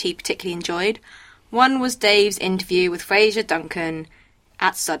things which he particularly enjoyed. One was Dave's interview with Fraser Duncan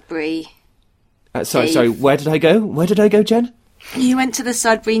at Sudbury. Sorry, where did I go? Where did I go, Jen? You went to the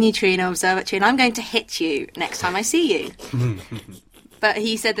Sudbury Neutrino Observatory, and I'm going to hit you next time I see you. But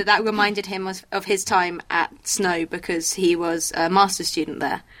he said that reminded him of his time at Snow because he was a master's student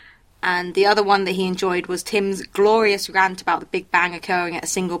there. And the other one that he enjoyed was Tim's glorious rant about the Big Bang occurring at a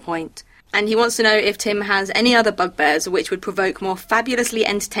single point. And he wants to know if Tim has any other bugbears which would provoke more fabulously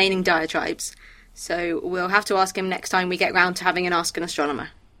entertaining diatribes. So we'll have to ask him next time we get round to having an Ask an Astronomer.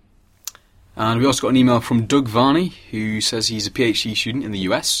 And we also got an email from Doug Varney, who says he's a PhD student in the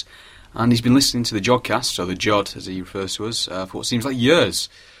US, and he's been listening to the Jodcast, or the Jod as he refers to us, for what seems like years.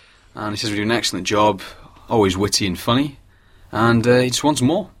 And he says we do an excellent job, always witty and funny, and he just wants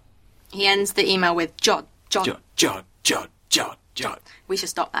more. He ends the email with Jod. Jod. We should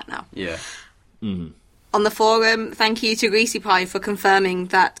stop that now. Yeah. Mm-hmm. On the forum, thank you to Greasy Pie for confirming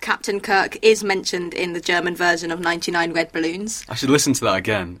that Captain Kirk is mentioned in the German version of 99 Red Balloons. I should listen to that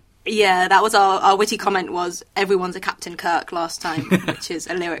again. Yeah, that was our witty comment was, everyone's a Captain Kirk last time, which is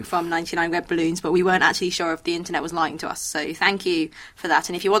a lyric from 99 Red Balloons, but we weren't actually sure if the internet was lying to us, so thank you for that.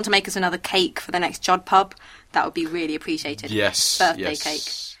 And if you want to make us another cake for the next Jod Pub, that would be really appreciated. Yes. Birthday cake.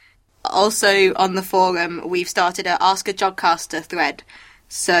 Also on the forum, we've started a Ask a Jodcaster thread.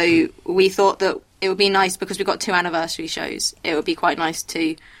 So we thought that it would be nice, because we've got 2 anniversary shows, it would be quite nice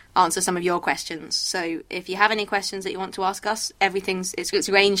to answer some of your questions. So if you have any questions that you want to ask us, it's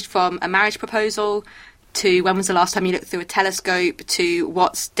ranged from a marriage proposal to when was the last time you looked through a telescope to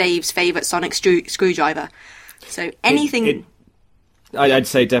what's Dave's favourite sonic screwdriver. So anything... I'd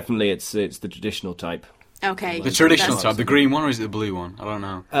say definitely it's the traditional type. Okay. The traditional type, the green one, or is it the blue one? I don't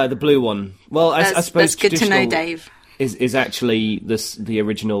know. The blue one. Well, I suppose that's good to know, Dave. Is actually the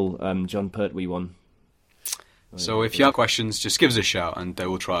original John Pertwee one. So if you have questions, just give us a shout and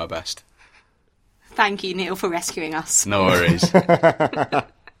we'll try our best. Thank you, Neil, for rescuing us. No worries.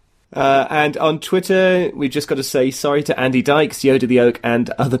 And on Twitter, we've just got to say sorry to Andy Dykes, Yoda the Oak, and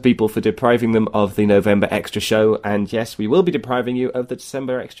other people for depriving them of the November extra show. And yes, we will be depriving you of the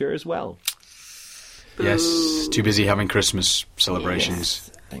December extra as well. Yes, too busy having Christmas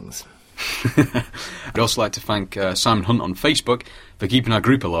celebrations. Yes, things. I'd also like to thank Simon Hunt on Facebook for keeping our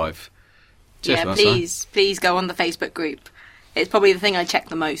group alive. Cheers, please go on the Facebook group. It's probably the thing I check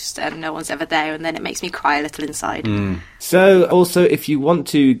the most, and no one's ever there, and then it makes me cry a little inside. So, also, if you want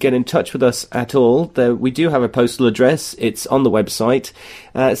to get in touch with us at all, we do have a postal address. It's on the website.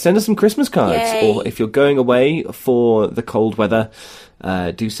 Send us some Christmas cards, Yay. or if you're going away for the cold weather,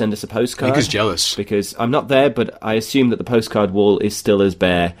 do send us a postcard. Make us jealous. Because I'm not there, but I assume that the postcard wall is still as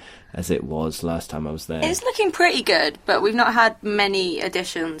bare as it was last time I was there. It's looking pretty good, but we've not had many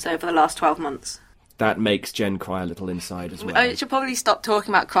additions over the last 12 months. That makes Jen cry a little inside as well. I should probably stop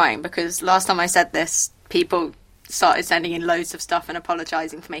talking about crying, because last time I said this, people started sending in loads of stuff and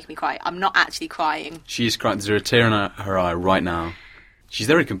apologising for making me cry. I'm not actually crying. She's crying. There's a tear in her eye right now. She's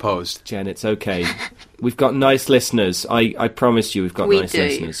very composed. Jen, it's okay. We've got nice listeners. I promise you we've got nice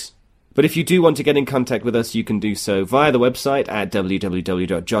listeners. But if you do want to get in contact with us, you can do so via the website at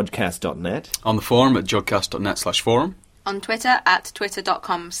www.jodcast.net. On the forum at jodcast.net/forum. On Twitter at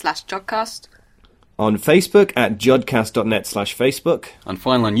twitter.com/jodcast. On Facebook at jodcast.net/Facebook. And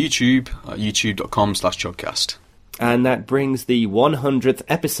finally on YouTube at youtube.com/jodcast. And that brings the 100th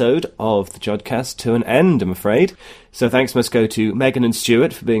episode of the Jodcast to an end, I'm afraid. So thanks must go to Megan and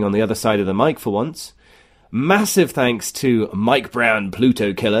Stuart for being on the other side of the mic for once. Massive thanks to Mike Brown,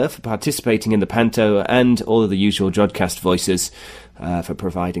 Pluto Killer, for participating in the panto, and all of the usual Jodcast voices for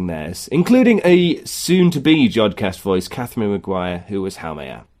providing theirs, including a soon-to-be Jodcast voice, Catherine Maguire, who was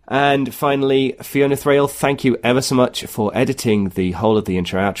Halmayer. And finally, Fiona Thrale, thank you ever so much for editing the whole of the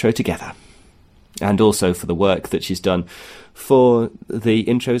intro-outro together. And also for the work that she's done for the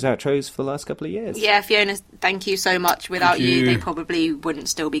intros-outros for the last couple of years. Yeah, Fiona, thank you so much. Without you, they probably wouldn't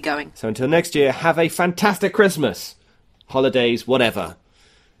still be going. So until next year, have a fantastic Christmas. Holidays, whatever.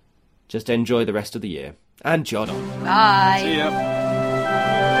 Just enjoy the rest of the year. And Jod on. Bye. See ya.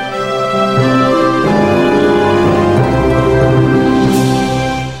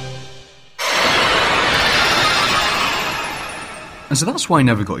 And so that's why he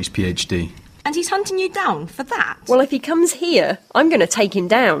never got his PhD. And he's hunting you down for that? Well, if he comes here, I'm going to take him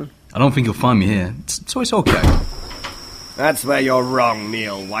down. I don't think he'll find me here, so it's okay. That's where you're wrong,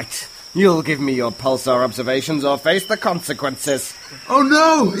 Neil White. You'll give me your pulsar observations or face the consequences. Oh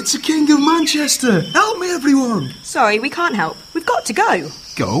no, it's the King of Manchester. Help me, everyone. Sorry, we can't help. We've got to go.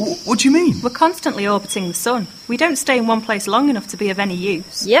 Go? What do you mean? We're constantly orbiting the sun. We don't stay in one place long enough to be of any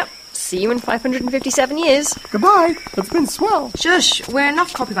use. Yep. See you in 557 years. Goodbye. It's been swell. Shush, we're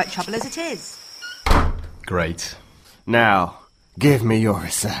enough copyright trouble as it is. Great. Now, give me your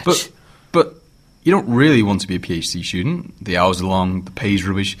research. But you don't really want to be a PhD student. The hours are long, the pay's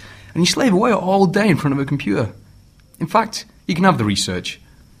rubbish, and you slave away all day in front of a computer. In fact, you can have the research.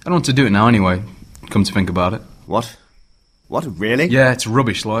 I don't want to do it now anyway, come to think about it. What? What, really? Yeah, it's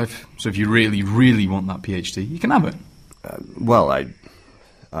rubbish life. So if you really, really want that PhD, you can have it.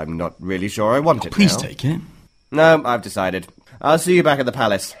 I'm not really sure I want it Please now. take it. No, I've decided. I'll see you back at the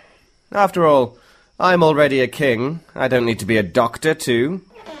palace. After all, I'm already a king. I don't need to be a doctor, too.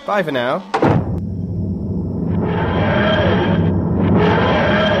 Bye for now.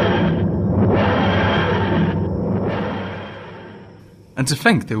 And to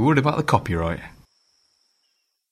think they were worried about the copyright.